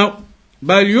that now.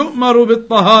 بل يؤمر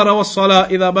بالطهارة والصلاة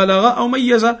إذا بلغ أو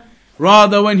ميز.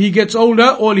 Rather, when he gets older,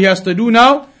 all he has to do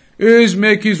now is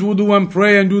make his wudu and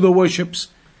pray and do the worships.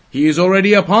 He is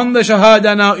already upon the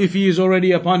Shahada now, if he is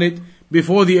already upon it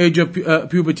before the age of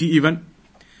puberty even.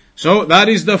 So that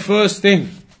is the first thing.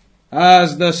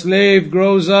 As the slave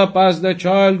grows up, as the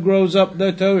child grows up,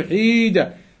 the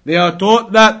Tawheed, they are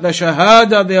taught that, the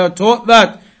Shahada, they are taught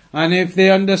that. And if they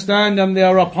understand and they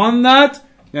are upon that,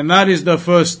 then that is the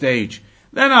first stage.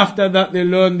 Then after that they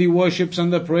learn the worships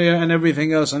and the prayer and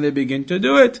everything else, and they begin to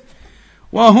do it.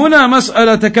 وهنا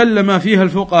مسألة تكلم فيها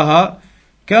الفقهاء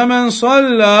كمن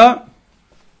صلى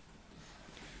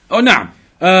نعم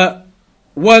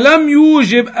ولم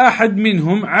يوجب أحد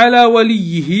منهم على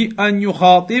وليه أن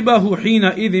يخاطبه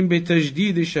حينئذ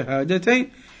بتجديد الشهادتين،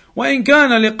 وإن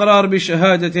كان الإقرار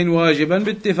بالشهادة واجبا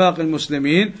باتفاق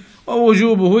المسلمين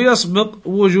ووجوبه يسبق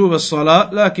وجوب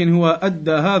الصلاة، لكن هو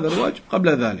أدى هذا الواجب قبل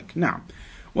ذلك. نعم.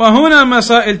 وهنا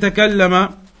مسائل تكلم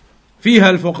فيها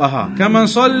الفقهاء كمن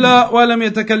صلى ولم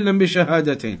يتكلم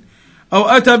بالشهادتين أو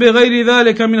أتى بغير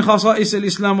ذلك من خصائص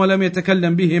الإسلام ولم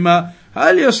يتكلم بهما،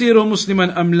 هل يصير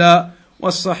مسلما أم لا؟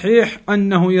 والصحيح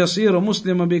أنه يصير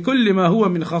مسلما بكل ما هو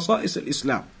من خصائص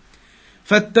الإسلام.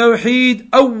 فالتوحيد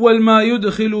أول ما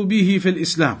يدخل به في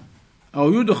الإسلام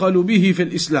أو يدخل به في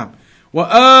الإسلام،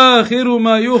 وآخر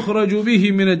ما يخرج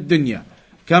به من الدنيا،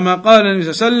 كما قال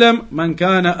النبي صلى الله عليه وسلم من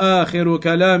كان آخر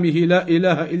كلامه لا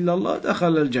إله إلا الله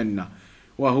دخل الجنة،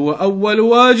 وهو أول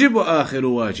واجب وآخر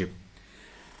واجب.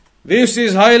 This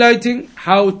is highlighting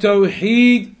how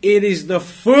Tawheed, it is the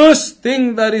first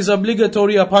thing that is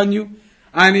obligatory upon you,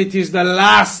 and it is the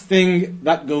last thing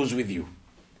that goes with you.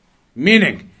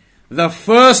 Meaning, the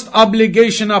first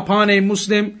obligation upon a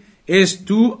Muslim is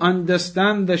to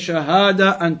understand the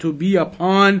Shahada and to be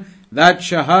upon that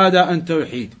Shahada and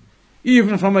Tawheed.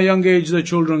 Even from a young age, the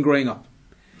children growing up.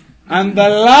 And the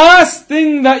last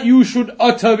thing that you should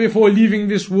utter before leaving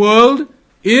this world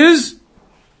is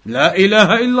La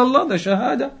ilaha illallah, the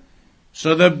Shahada.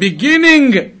 So the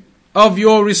beginning of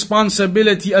your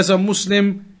responsibility as a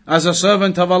Muslim, as a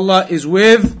servant of Allah, is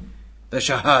with the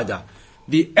Shahada.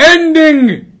 The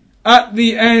ending at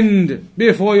the end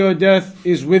before your death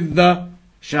is with the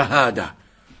Shahada.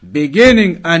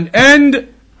 Beginning and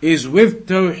end is with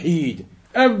Tawheed.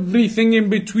 Everything in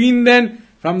between then,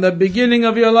 from the beginning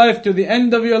of your life to the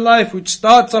end of your life, which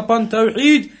starts upon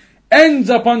Tawheed, ends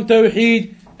upon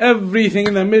Tawheed, everything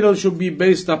in the middle should be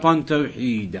based upon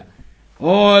Tawheed.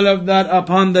 All of that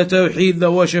upon the Tawheed,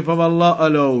 the worship of Allah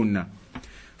alone.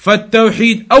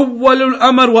 فالتوحيد أول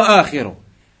الأمر وآخره.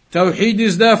 Tawheed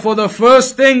is therefore the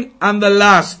first thing and the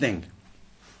last thing.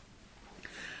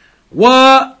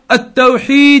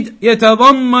 والتوحيد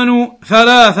يتضمن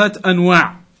ثلاثة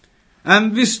أنواع.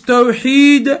 And this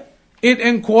Tawheed, it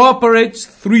incorporates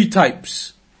three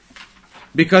types.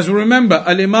 Because remember,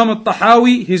 Al-Imam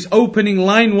Al-Tahawi, his opening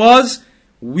line was,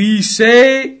 we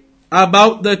say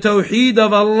about the Tawheed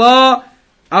of Allah,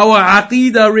 our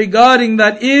Aqeedah regarding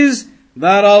that is,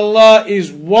 that Allah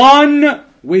is one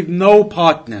with no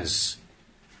partners.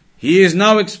 He is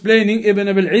now explaining, Ibn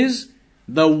Abil Izz,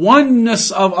 the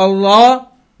oneness of Allah,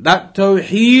 that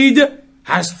Tawheed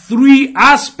has three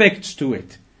aspects to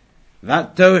it.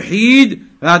 That Tawheed,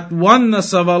 that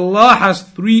oneness of Allah has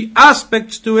three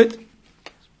aspects to it.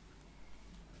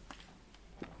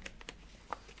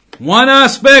 One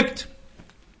aspect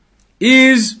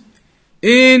is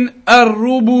in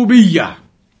Ar-Rububiyyah,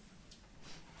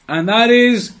 and that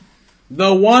is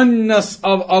the oneness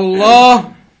of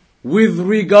Allah with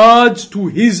regards to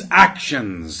His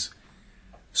actions.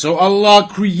 So Allah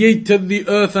created the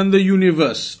earth and the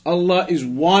universe. Allah is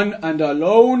one and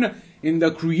alone in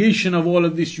the creation of all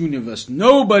of this universe.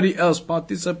 Nobody else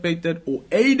participated or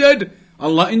aided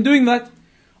Allah in doing that.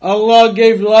 Allah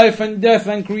gave life and death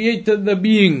and created the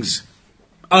beings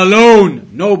alone.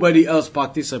 Nobody else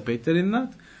participated in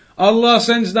that. Allah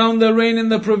sends down the rain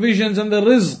and the provisions and the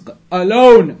rizq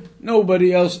alone.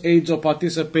 Nobody else aids or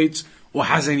participates or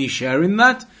has any share in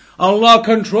that. Allah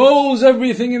controls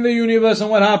everything in the universe and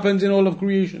what happens in all of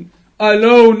creation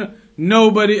alone.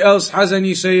 Nobody else has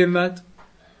any say in that.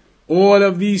 All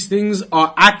of these things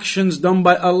are actions done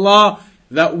by Allah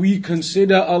that we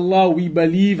consider Allah, we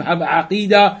believe, have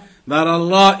aqeedah, that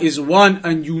Allah is one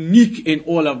and unique in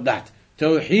all of that.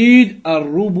 Tawheed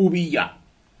al-Rububiyyah.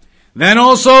 Then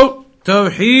also,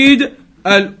 Tawheed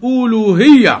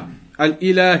al-Uluhiyyah,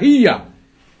 al-Ilahiyyah.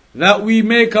 That we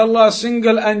make Allah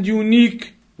single and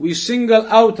unique. We single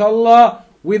out Allah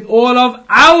with all of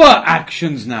our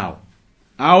actions now.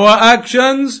 Our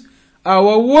actions,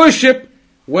 our worship,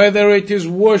 whether it is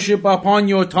worship upon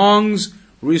your tongues,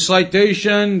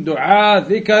 recitation, dua,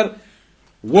 dhikr,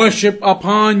 worship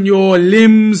upon your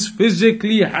limbs,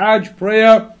 physically, hajj,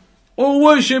 prayer, or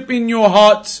worship in your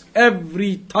hearts,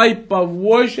 every type of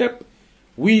worship,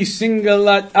 we single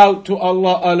that out to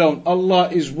Allah alone. Allah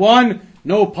is one,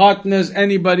 no partners,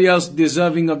 anybody else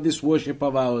deserving of this worship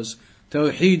of ours.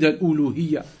 Tawheed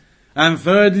al-Uluhiyyah. And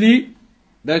thirdly,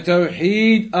 the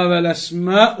Tawheed of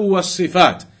al-Asma'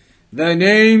 wa-Sifat, the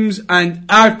names and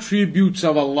attributes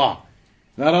of Allah.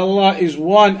 That Allah is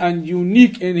one and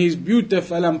unique in His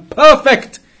beautiful and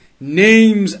perfect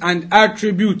names and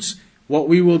attributes, what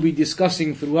we will be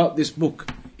discussing throughout this book,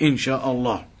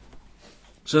 insha'Allah.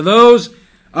 So those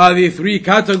are the three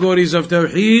categories of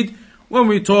Tawheed when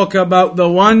we talk about the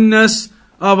oneness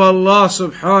of Allah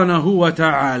subhanahu wa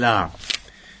ta'ala.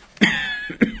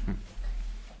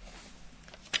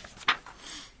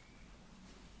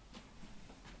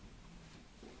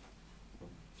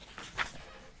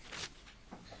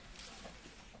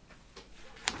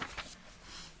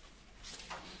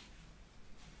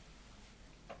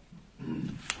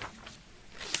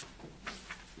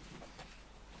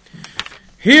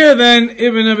 Here then,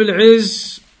 Ibn Abil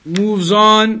Izz moves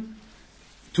on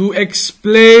to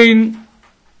explain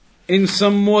in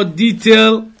some more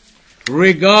detail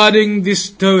regarding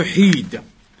this Tawheed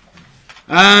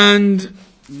and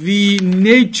the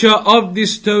nature of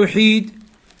this Tawheed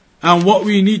and what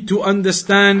we need to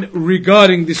understand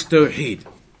regarding this Tawheed.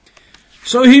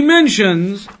 So he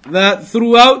mentions that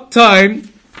throughout time,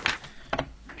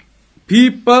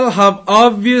 people have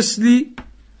obviously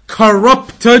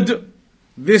corrupted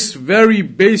this very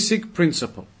basic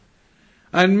principle.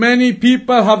 And many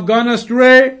people have gone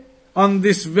astray on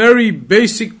this very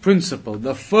basic principle.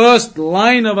 The first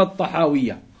line of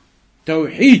Tahaawiyah,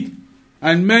 Tawheed.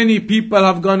 And many people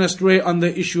have gone astray on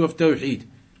the issue of Tawheed.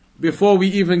 Before we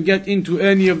even get into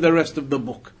any of the rest of the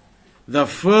book. The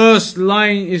first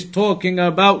line is talking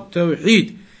about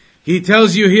Tawheed. He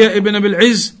tells you here, Ibn Abil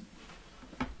Izz,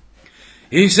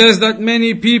 he says that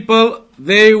many people,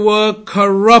 they were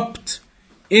corrupt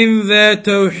in their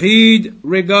Tawheed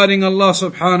regarding Allah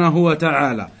subhanahu wa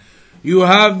ta'ala. You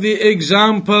have the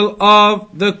example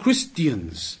of the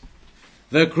Christians.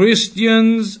 The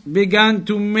Christians began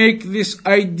to make this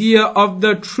idea of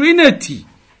the Trinity.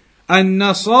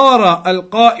 النصارى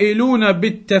القائلون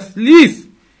بالتثليث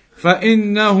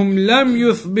فإنهم لم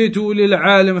يثبتوا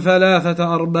للعالم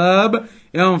ثلاثة أرباب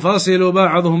ينفصل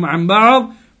بعضهم عن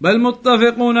بعض بل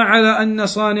متفقون على أن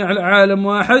صانع العالم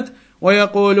واحد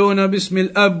ويقولون باسم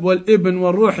الأب والابن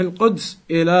والروح القدس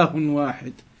إله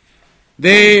واحد.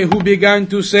 They who began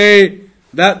to say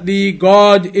that the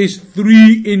God is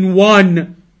three in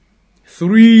one,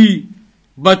 three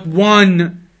but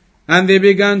one, and they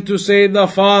began to say the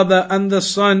Father and the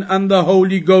Son and the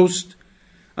Holy Ghost.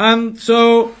 And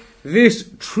so this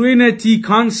Trinity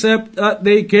concept that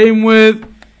they came with,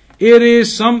 it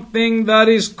is something that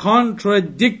is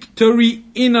contradictory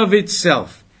in of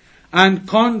itself and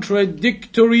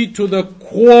contradictory to the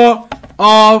core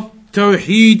of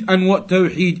Tawheed and what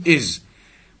Tawheed is.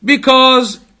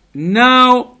 Because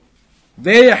now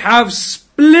they have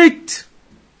split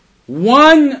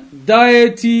one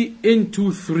deity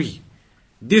into three,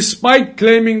 despite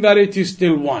claiming that it is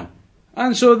still one.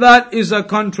 And so that is a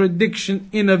contradiction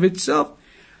in of itself.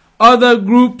 Other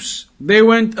groups, they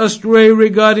went astray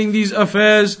regarding these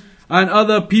affairs, and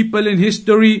other people in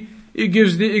history. He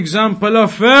gives the example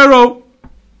of Pharaoh.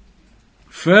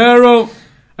 Pharaoh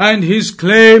and his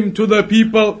claim to the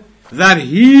people that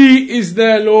he is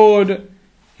their Lord,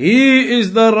 he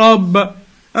is the Rabb,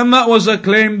 And that was a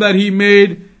claim that he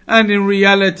made, and in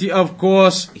reality, of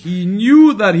course, he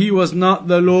knew that he was not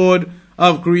the Lord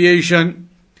of creation.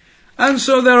 And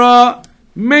so there are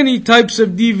many types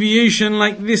of deviation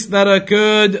like this that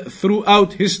occurred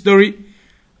throughout history.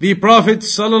 The Prophet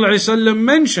ﷺ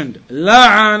mentioned,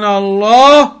 لَعَنَ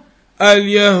اللَّهُ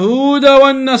الْيَهُودَ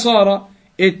وَالنَّصَارَى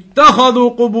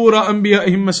اتَّخَذُوا قُبُورَ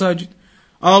أَنْبِيَائِهِمْ مَسَاجِدَ.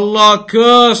 Allah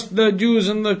cursed the Jews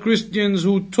and the Christians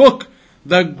who took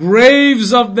the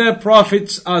graves of their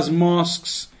prophets as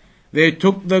mosques. They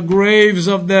took the graves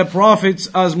of their prophets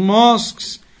as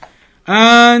mosques.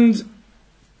 And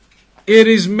it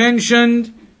is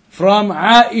mentioned from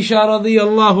Aisha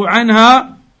radiyallahu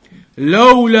anha,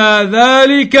 لولا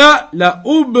ذلك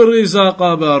لأبرز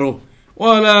قبره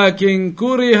ولكن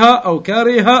كره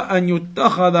أن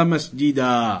يتخذ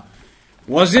مسجدا.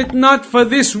 Was it not for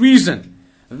this reason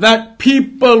that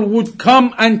people would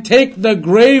come and take the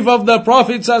grave of the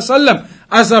Prophet ﷺ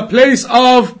as a place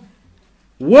of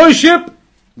worship,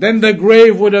 then the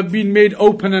grave would have been made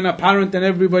open and apparent and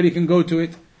everybody can go to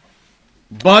it.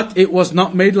 But it was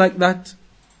not made like that.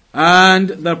 And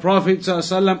the Prophet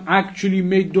ﷺ actually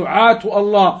made dua to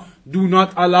Allah, do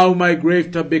not allow my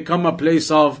grave to become a place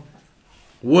of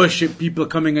worship, people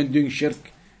coming and doing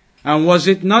shirk. And was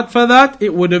it not for that,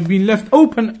 it would have been left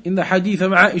open. In the hadith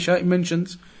of Aisha it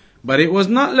mentions. But it was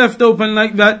not left open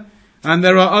like that. And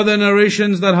there are other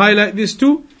narrations that highlight this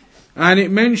too. And it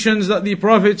mentions that the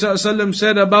Prophet ﷺ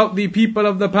said about the people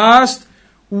of the past,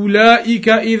 أولئك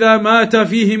إذا مات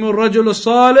فيهم الرجل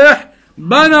الصالح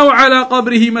بنوا على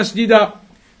قبره مسجدا.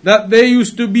 That they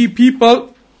used to be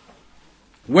people,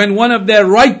 when one of their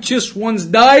righteous ones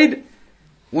died,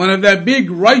 one of their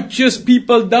big righteous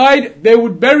people died, they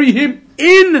would bury him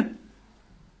in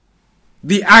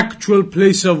the actual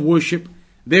place of worship.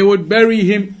 They would bury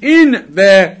him in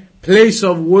their place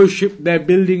of worship, their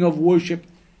building of worship.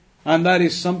 And that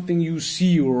is something you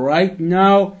see right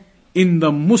now in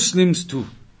the Muslims too.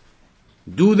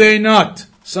 Do they not?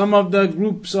 Some of the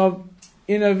groups of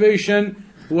innovation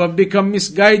who have become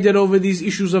misguided over these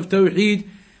issues of Tawheed,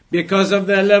 because of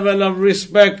their level of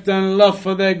respect and love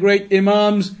for their great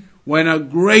Imams, when a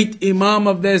great Imam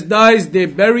of theirs dies, they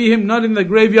bury him not in the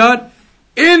graveyard,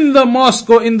 in the mosque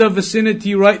or in the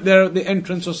vicinity right there at the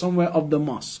entrance or somewhere of the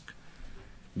mosque.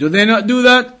 Do they not do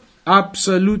that?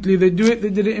 Absolutely they do it.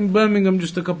 They did it in Birmingham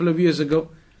just a couple of years ago.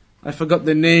 I forgot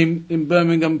the name. In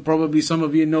Birmingham, probably some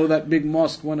of you know that big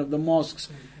mosque, one of the mosques.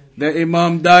 The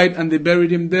Imam died and they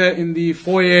buried him there in the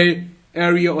foyer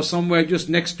area or somewhere just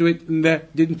next to it, and there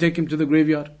didn't take him to the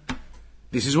graveyard.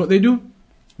 This is what they do.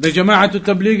 The Jama'atul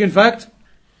Tabligh, in fact,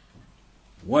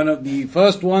 one of the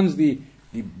first ones, the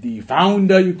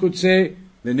founder, you could say,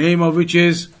 the name of which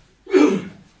is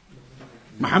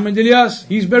Muhammad Ilyas.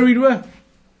 He's buried where?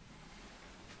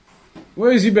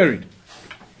 Where is he buried?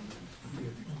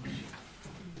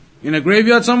 In a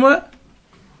graveyard somewhere?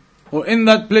 Or in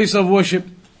that place of worship?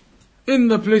 In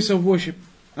the place of worship.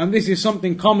 And this is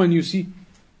something common, you see.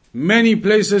 Many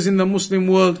places in the Muslim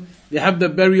world, they have the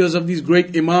burials of these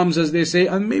great Imams, as they say,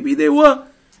 and maybe they were,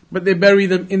 but they bury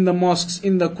them in the mosques,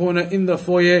 in the corner, in the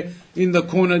foyer, in the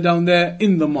corner down there,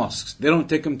 in the mosques. They don't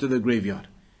take them to the graveyard.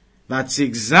 That's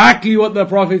exactly what the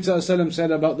Prophet ﷺ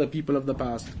said about the people of the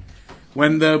past.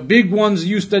 When the big ones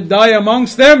used to die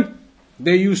amongst them,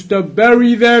 they used to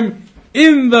bury them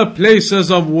in the places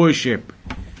of worship.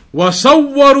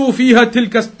 وَصَوَّرُوا فِيهَا تِلْكَ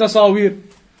التَّصَاوِيرِ.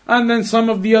 And then some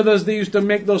of the others, they used to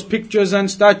make those pictures and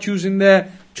statues in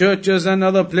their churches and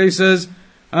other places.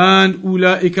 And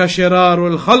أُولَٰئِكَ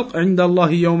شِرَارُ الْخَلْقِ عِنْدَ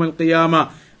اللَّهِ يَوْمَ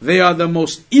الْقِيَامَةِ. They are the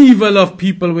most evil of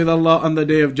people with Allah on the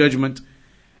Day of Judgment.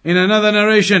 In another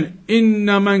narration, إِنَّ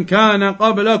مَنْ كَانَ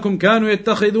قَبْلَكُمْ كَانُوا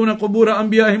يَتَّخِذُونَ قُبُورَ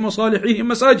أَنْبِيَائِهِمْ وَصَالِحِيهِمْ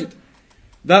مَسَاجِدَ.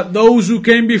 That those who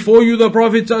came before you, the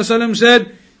Prophet ﷺ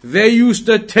said, they used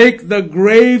to take the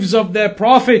graves of their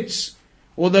prophets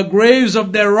or the graves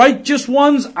of their righteous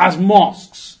ones as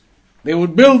mosques. They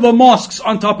would build the mosques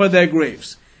on top of their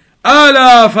graves.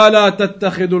 أَلَا فَلَا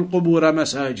تَتَّخِذُوا الْقُبُورَ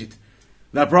مَسَاجِدَ.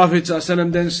 The Prophet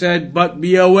ﷺ then said, but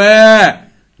be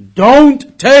aware,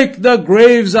 don't take the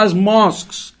graves as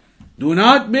mosques. Do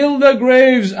not build the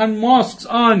graves and mosques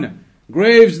on.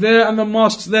 Graves there and the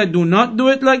mosques there. Do not do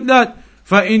it like that.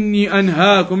 فَإِنِّي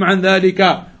أَنْهَاكُمْ عَنْ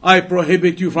ذَلِكَ. I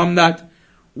prohibit you from that.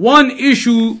 One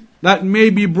issue that may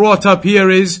be brought up here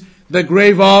is the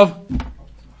grave of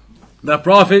the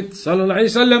Prophet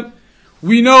ﷺ.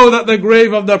 We know that the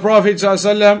grave of the Prophet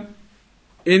ﷺ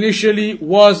initially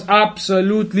was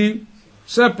absolutely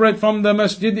separate from the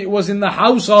masjid. It was in the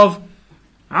house of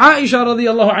Aisha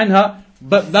radiallahu anha,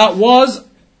 but that was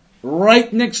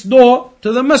right next door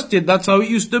to the masjid. That's how it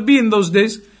used to be in those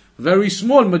days. very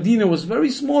small. Medina was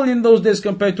very small in those days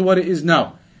compared to what it is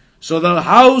now. So the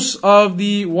house of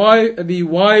the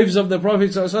wives of the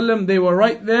Prophet ﷺ, they were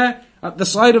right there at the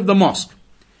side of the mosque.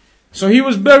 So he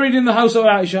was buried in the house of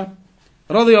Aisha,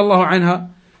 radiyallahu anha.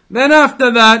 Then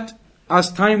after that,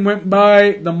 as time went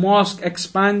by, the mosque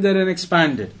expanded and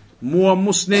expanded. More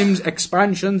Muslims,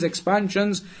 expansions.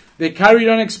 They carried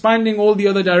on expanding all the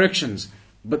other directions.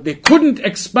 But they couldn't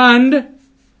expand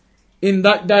in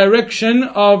that direction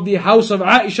of the house of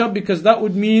Aisha, because that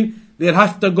would mean they'd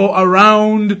have to go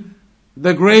around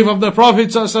the grave of the Prophet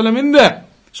ﷺ in there.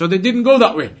 So they didn't go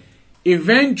that way.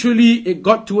 Eventually it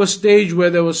got to a stage where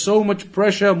there was so much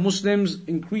pressure, Muslims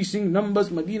increasing numbers,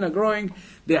 Medina growing,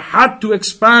 they had to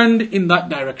expand in that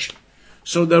direction.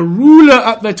 So the ruler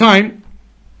at the time,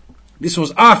 this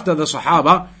was after the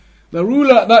Sahaba, the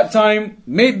ruler at that time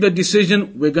made the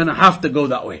decision, we're going to have to go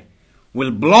that way.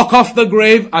 We'll block off the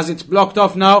grave as it's blocked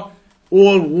off now.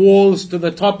 All walls to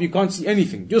the top, you can't see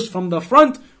anything. Just from the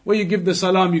front, where you give the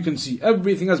salam, you can see.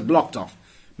 Everything is blocked off.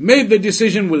 Made the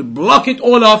decision, we'll block it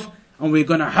all off, and we're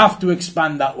going to have to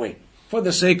expand that way, for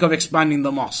the sake of expanding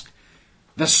the mosque.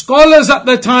 The scholars at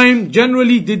the time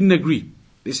generally didn't agree.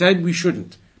 They said we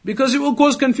shouldn't, because it will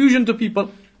cause confusion to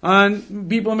people, and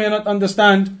people may not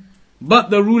understand. But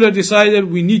the ruler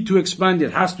decided we need to expand,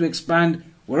 it has to expand,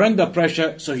 we're under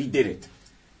pressure, so he did it.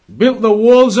 Built the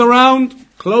walls around,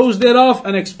 closed it off,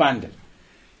 and expanded.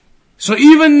 So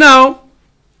even now,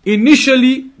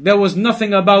 initially, there was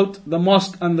nothing about the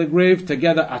mosque and the grave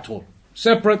together at all.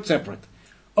 Separate.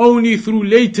 Only through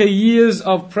later years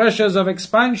of pressures of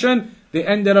expansion, they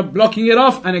ended up blocking it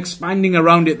off and expanding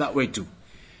around it that way too.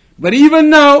 But even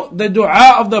now, the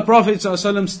dua of the Prophet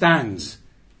ﷺ stands.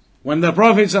 When the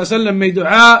Prophet ﷺ made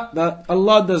dua that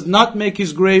Allah does not make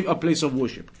his grave a place of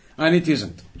worship. And it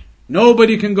isn't.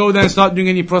 Nobody can go there and start doing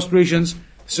any prostrations.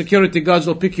 Security guards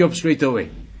will pick you up straight away.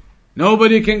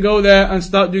 Nobody can go there and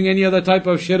start doing any other type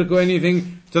of shirk or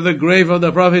anything to the grave of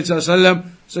the Prophet ﷺ.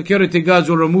 Security guards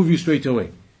will remove you straight away.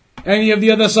 Any of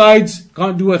the other sides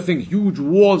can't do a thing. Huge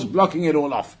walls blocking it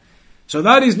all off. So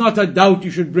that is not a doubt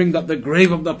you should bring that the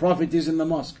grave of the Prophet is in the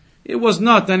mosque. It was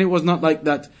not, and it was not like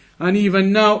that. And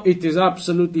even now it is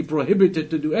absolutely prohibited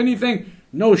to do anything.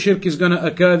 No shirk is going to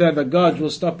occur there. The guards will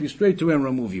stop you straight away and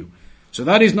remove you. So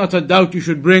that is not a doubt you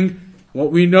should bring.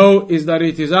 What we know is that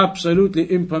it is absolutely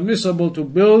impermissible to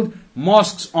build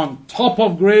mosques on top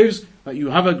of graves. That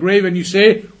you have a grave and you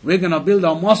say, we're going to build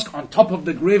our mosque on top of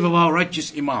the grave of our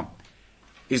righteous Imam.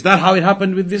 Is that how it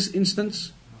happened with this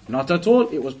instance? Not at all.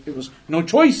 It was no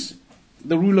choice,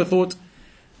 the ruler thought.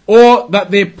 Or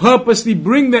that they purposely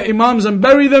bring their Imams and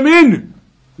bury them in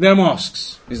their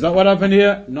mosques. Is that what happened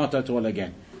here? Not at all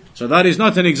again. So that is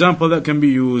not an example that can be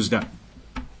used.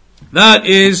 That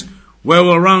is where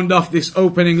we'll round off this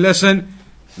opening lesson.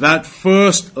 That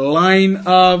first line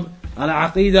of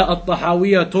Al-Aqeedah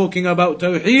Tahaawiyah talking about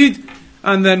Tawheed.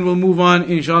 And then we'll move on,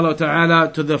 inshallah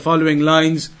ta'ala, to the following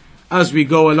lines as we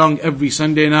go along every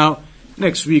Sunday now.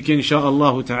 Next week,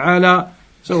 inshallah ta'ala.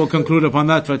 So we'll conclude upon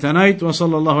that for tonight.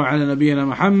 وصلى الله على نبينا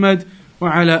محمد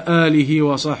وعلى آله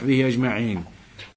وصحبه أجمعين.